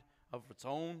mind of its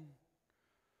own.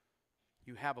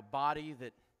 You have a body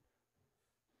that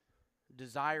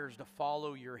desires to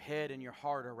follow your head and your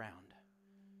heart around.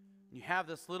 You have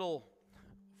this little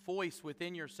voice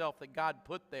within yourself that God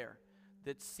put there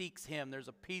that seeks Him. There's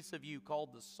a piece of you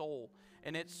called the soul,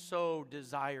 and it so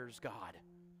desires God.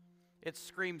 It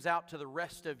screams out to the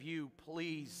rest of you,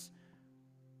 please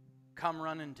come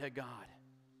running to God.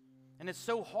 And it's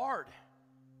so hard.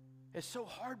 It's so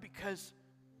hard because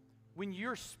when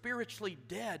you're spiritually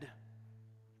dead,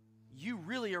 you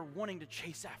really are wanting to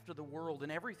chase after the world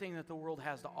and everything that the world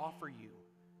has to offer you.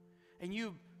 And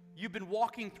you've been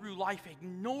walking through life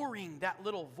ignoring that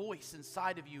little voice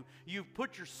inside of you. You've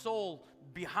put your soul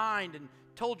behind and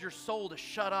told your soul to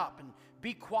shut up and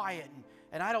be quiet.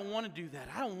 And I don't want to do that.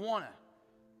 I don't want to.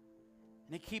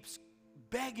 And it keeps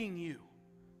begging you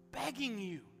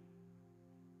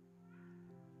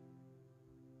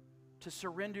to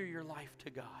surrender your life to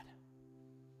God,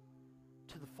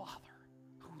 to the Father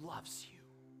who loves you.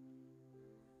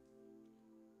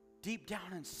 Deep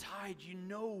down inside, you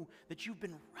know that you've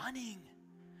been running,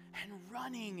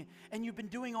 and you've been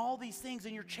doing all these things,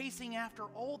 and you're chasing after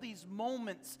all these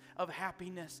moments of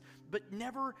happiness, but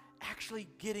never actually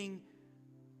getting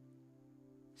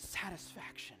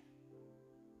satisfaction.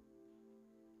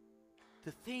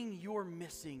 The thing you're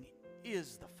missing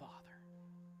is the Father.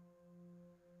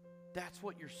 That's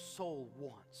what your soul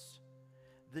wants.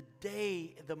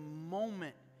 The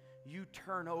moment you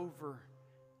turn over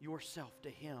yourself to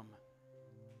Him,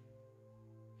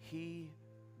 He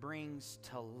brings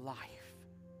to life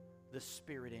the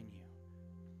Spirit in you.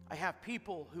 I have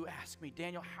people who ask me,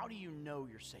 Daniel, how do you know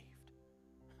you're saved?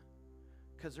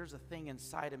 Because there's a thing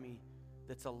inside of me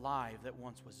that's alive that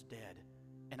once was dead,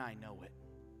 and I know it.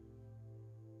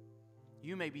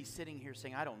 You may be sitting here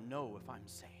saying, I don't know if I'm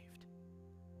saved.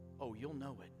 Oh, you'll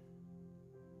know it.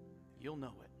 You'll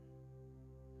know it.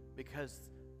 Because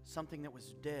something that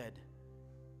was dead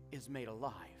is made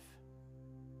alive.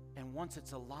 And once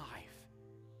it's alive,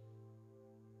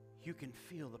 you can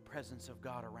feel the presence of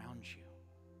God around you.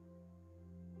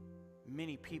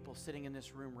 Many people sitting in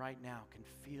this room right now can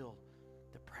feel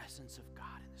the presence of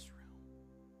God in this room.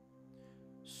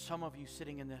 Some of you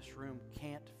sitting in this room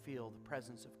can't feel the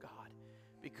presence of God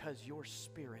because your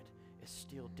spirit is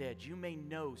still dead. You may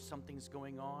know something's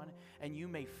going on, and you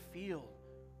may feel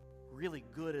really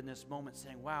good in this moment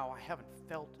saying, wow, I haven't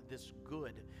felt this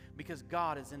good because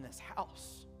God is in this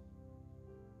house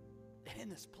and in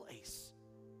this place.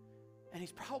 And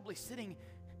He's probably sitting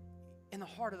in the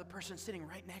heart of the person sitting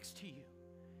right next to you.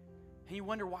 And you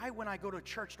wonder, why when I go to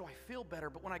church do I feel better,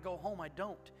 but when I go home I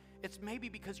don't? It's maybe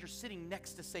because you're sitting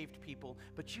next to saved people,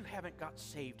 but you haven't got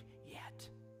saved yet.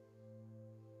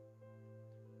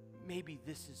 Maybe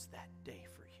this is that day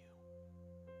for you.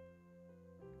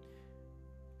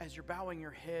 As you're bowing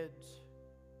your heads,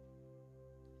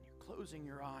 you're closing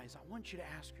your eyes, I want you to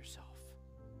ask yourself,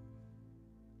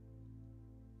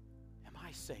 am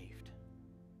I saved?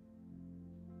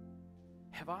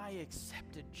 Have I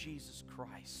accepted Jesus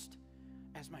Christ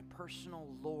as my personal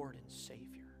Lord and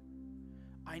Savior?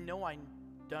 I know I've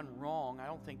done wrong. I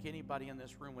don't think anybody in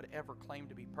this room would ever claim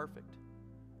to be perfect.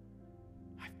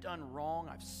 I've done wrong,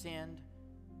 I've sinned,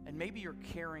 and maybe you're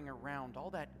carrying around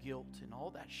all that guilt and all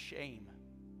that shame.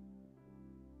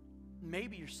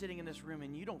 Maybe you're sitting in this room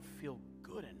and you don't feel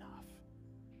good enough.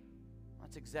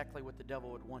 That's exactly what the devil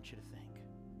would want you to think.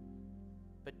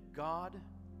 But God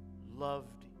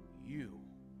loved you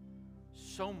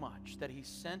so much that He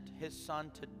sent His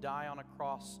Son to die on a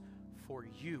cross for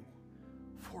you.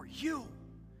 For you.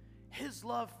 His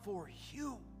love for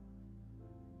you.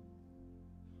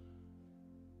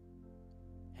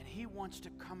 And He wants to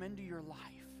come into your life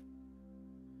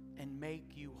and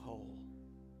make you whole.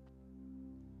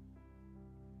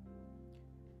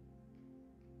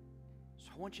 So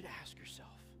I want you to ask yourself,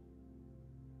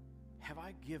 have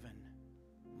I given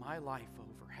my life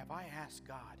over? Have I asked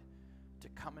God to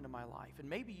come into my life? And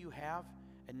maybe you have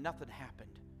and nothing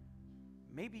happened.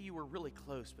 Maybe you were really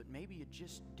close, but maybe you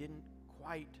just didn't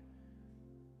quite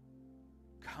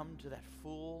come to that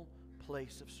full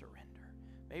place of surrender.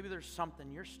 Maybe there's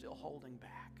something you're still holding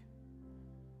back.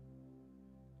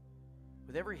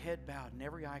 With every head bowed and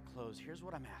every eye closed, here's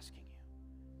what I'm asking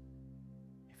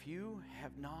you. If you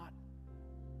have not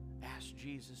asked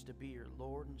Jesus to be your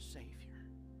Lord and Savior,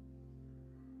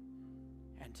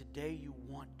 and today you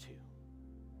want to,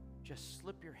 just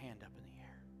slip your hand up in the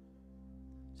air.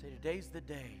 Say, today's the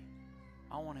day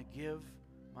I want to give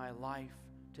my life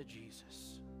to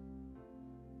Jesus.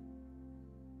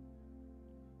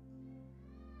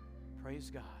 Praise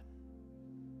God.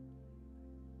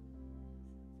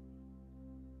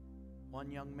 One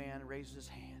young man raised his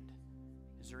hand.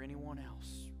 Is there anyone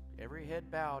else? Every head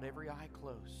bowed, every eye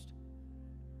closed.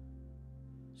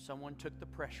 Someone took the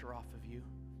pressure off of you.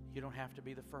 You don't have to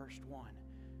be the first one.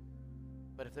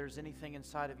 But if there's anything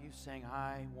inside of you saying,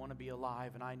 I want to be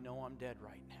alive and I know I'm dead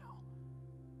right now.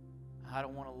 I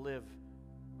don't want to live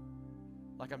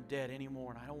like I'm dead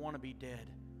anymore, and I don't want to be dead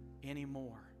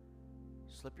anymore.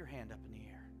 Slip your hand up in the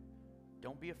air.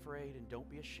 Don't be afraid and don't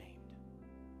be ashamed.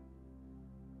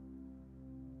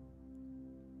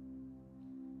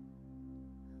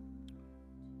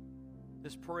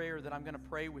 This prayer that I'm going to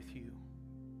pray with you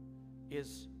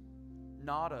is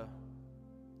not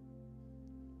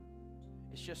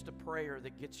it's just a prayer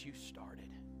that gets you started.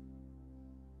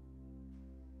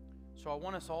 So I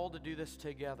want us all to do this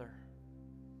together.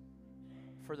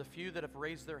 For the few that have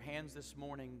raised their hands this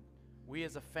morning, we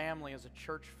as a family, as a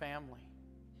church family.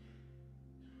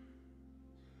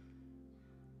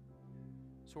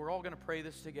 So we're all going to pray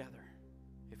this together,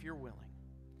 if you're willing.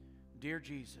 Dear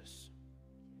Jesus,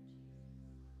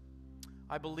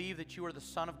 I believe that you are the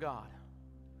Son of God.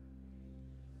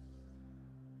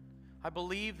 I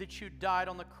believe that you died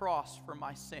on the cross for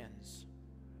my sins.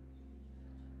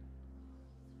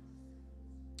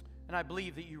 And I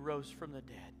believe that you rose from the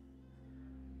dead.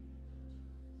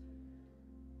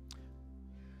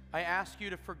 I ask you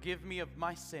to forgive me of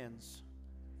my sins.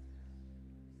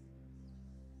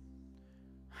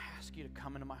 I ask you to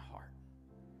come into my heart.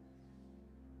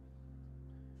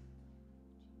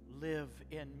 Live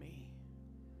in me.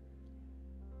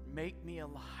 Make me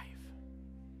alive.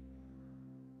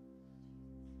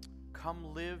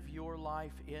 Come live your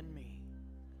life in me.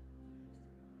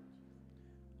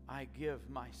 I give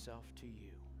myself to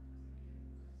you.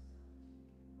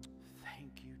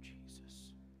 Thank you,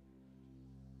 Jesus.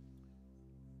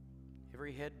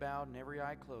 Every head bowed and every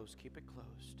eye closed, keep it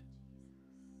closed.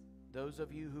 Those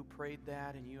of you who prayed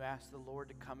that and you asked the Lord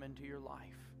to come into your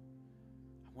life,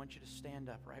 I want you to stand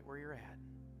up right where you're at.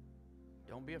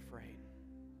 Don't be afraid.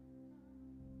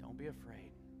 Don't be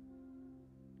afraid.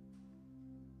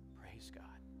 Praise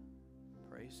God.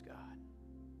 Praise God.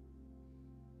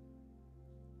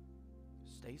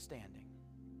 Stay standing.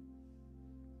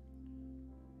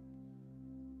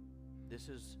 This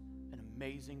is an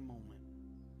amazing moment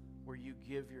where you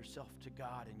give yourself to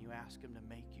God and you ask Him to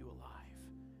make you alive.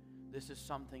 This is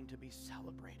something to be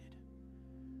celebrated.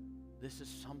 This is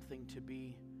something to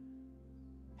be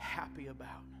happy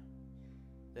about.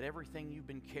 That everything you've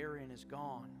been carrying is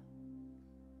gone.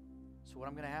 So what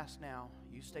I'm going to ask now,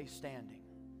 you stay standing.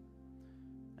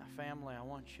 Now, family, I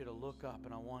want you to look up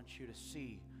and I want you to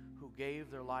see who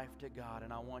gave their life to God,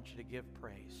 and I want you to give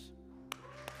praise.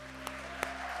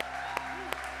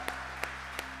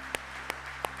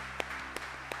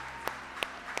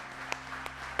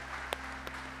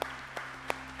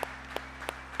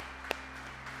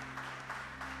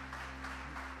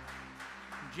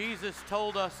 Jesus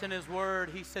told us in His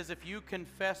Word, He says, if you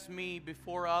confess me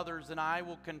before others, then I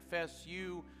will confess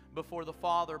you before the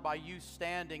Father. By you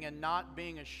standing and not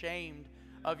being ashamed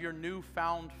of your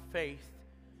newfound faith,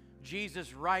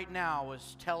 Jesus right now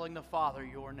is telling the Father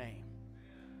your name.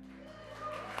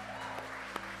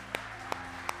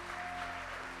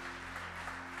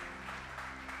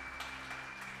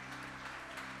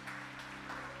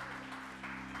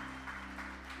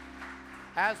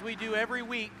 As we do every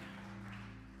week,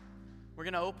 we're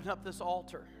going to open up this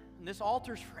altar. And this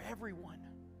altar's for everyone.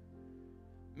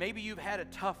 Maybe you've had a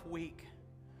tough week.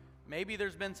 Maybe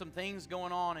there's been some things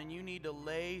going on and you need to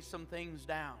lay some things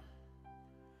down.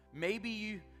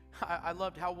 Maybe I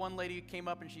loved how one lady came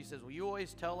up and she says, well, you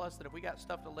always tell us that if we got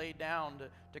stuff to lay down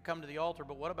to come to the altar,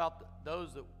 but what about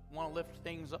those that want to lift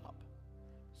things up?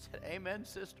 I said, amen,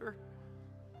 sister.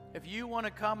 If you want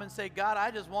to come and say, God,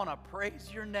 I just want to praise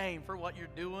your name for what you're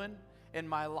doing in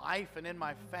my life and in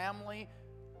my family.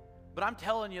 But I'm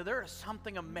telling you, there is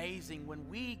something amazing when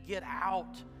we get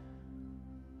out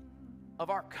of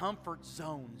our comfort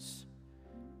zones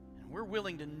and we're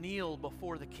willing to kneel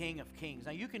before the King of Kings.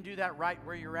 Now, you can do that right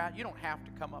where you're at. You don't have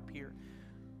to come up here.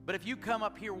 But if you come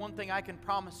up here, one thing I can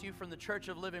promise you from the Church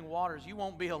of Living Waters, you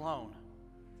won't be alone.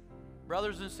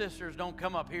 Brothers and sisters, don't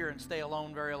come up here and stay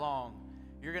alone very long.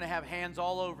 You're going to have hands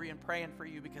all over you and praying for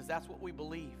you, because that's what we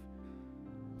believe.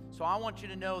 So I want you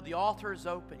to know the altar is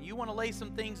open. You want to lay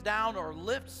some things down or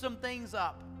lift some things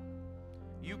up,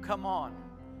 you come on.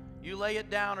 You lay it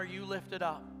down or you lift it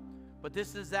up. But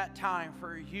this is that time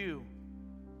for you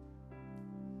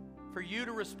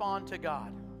to respond to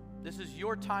God. This is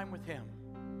your time with Him.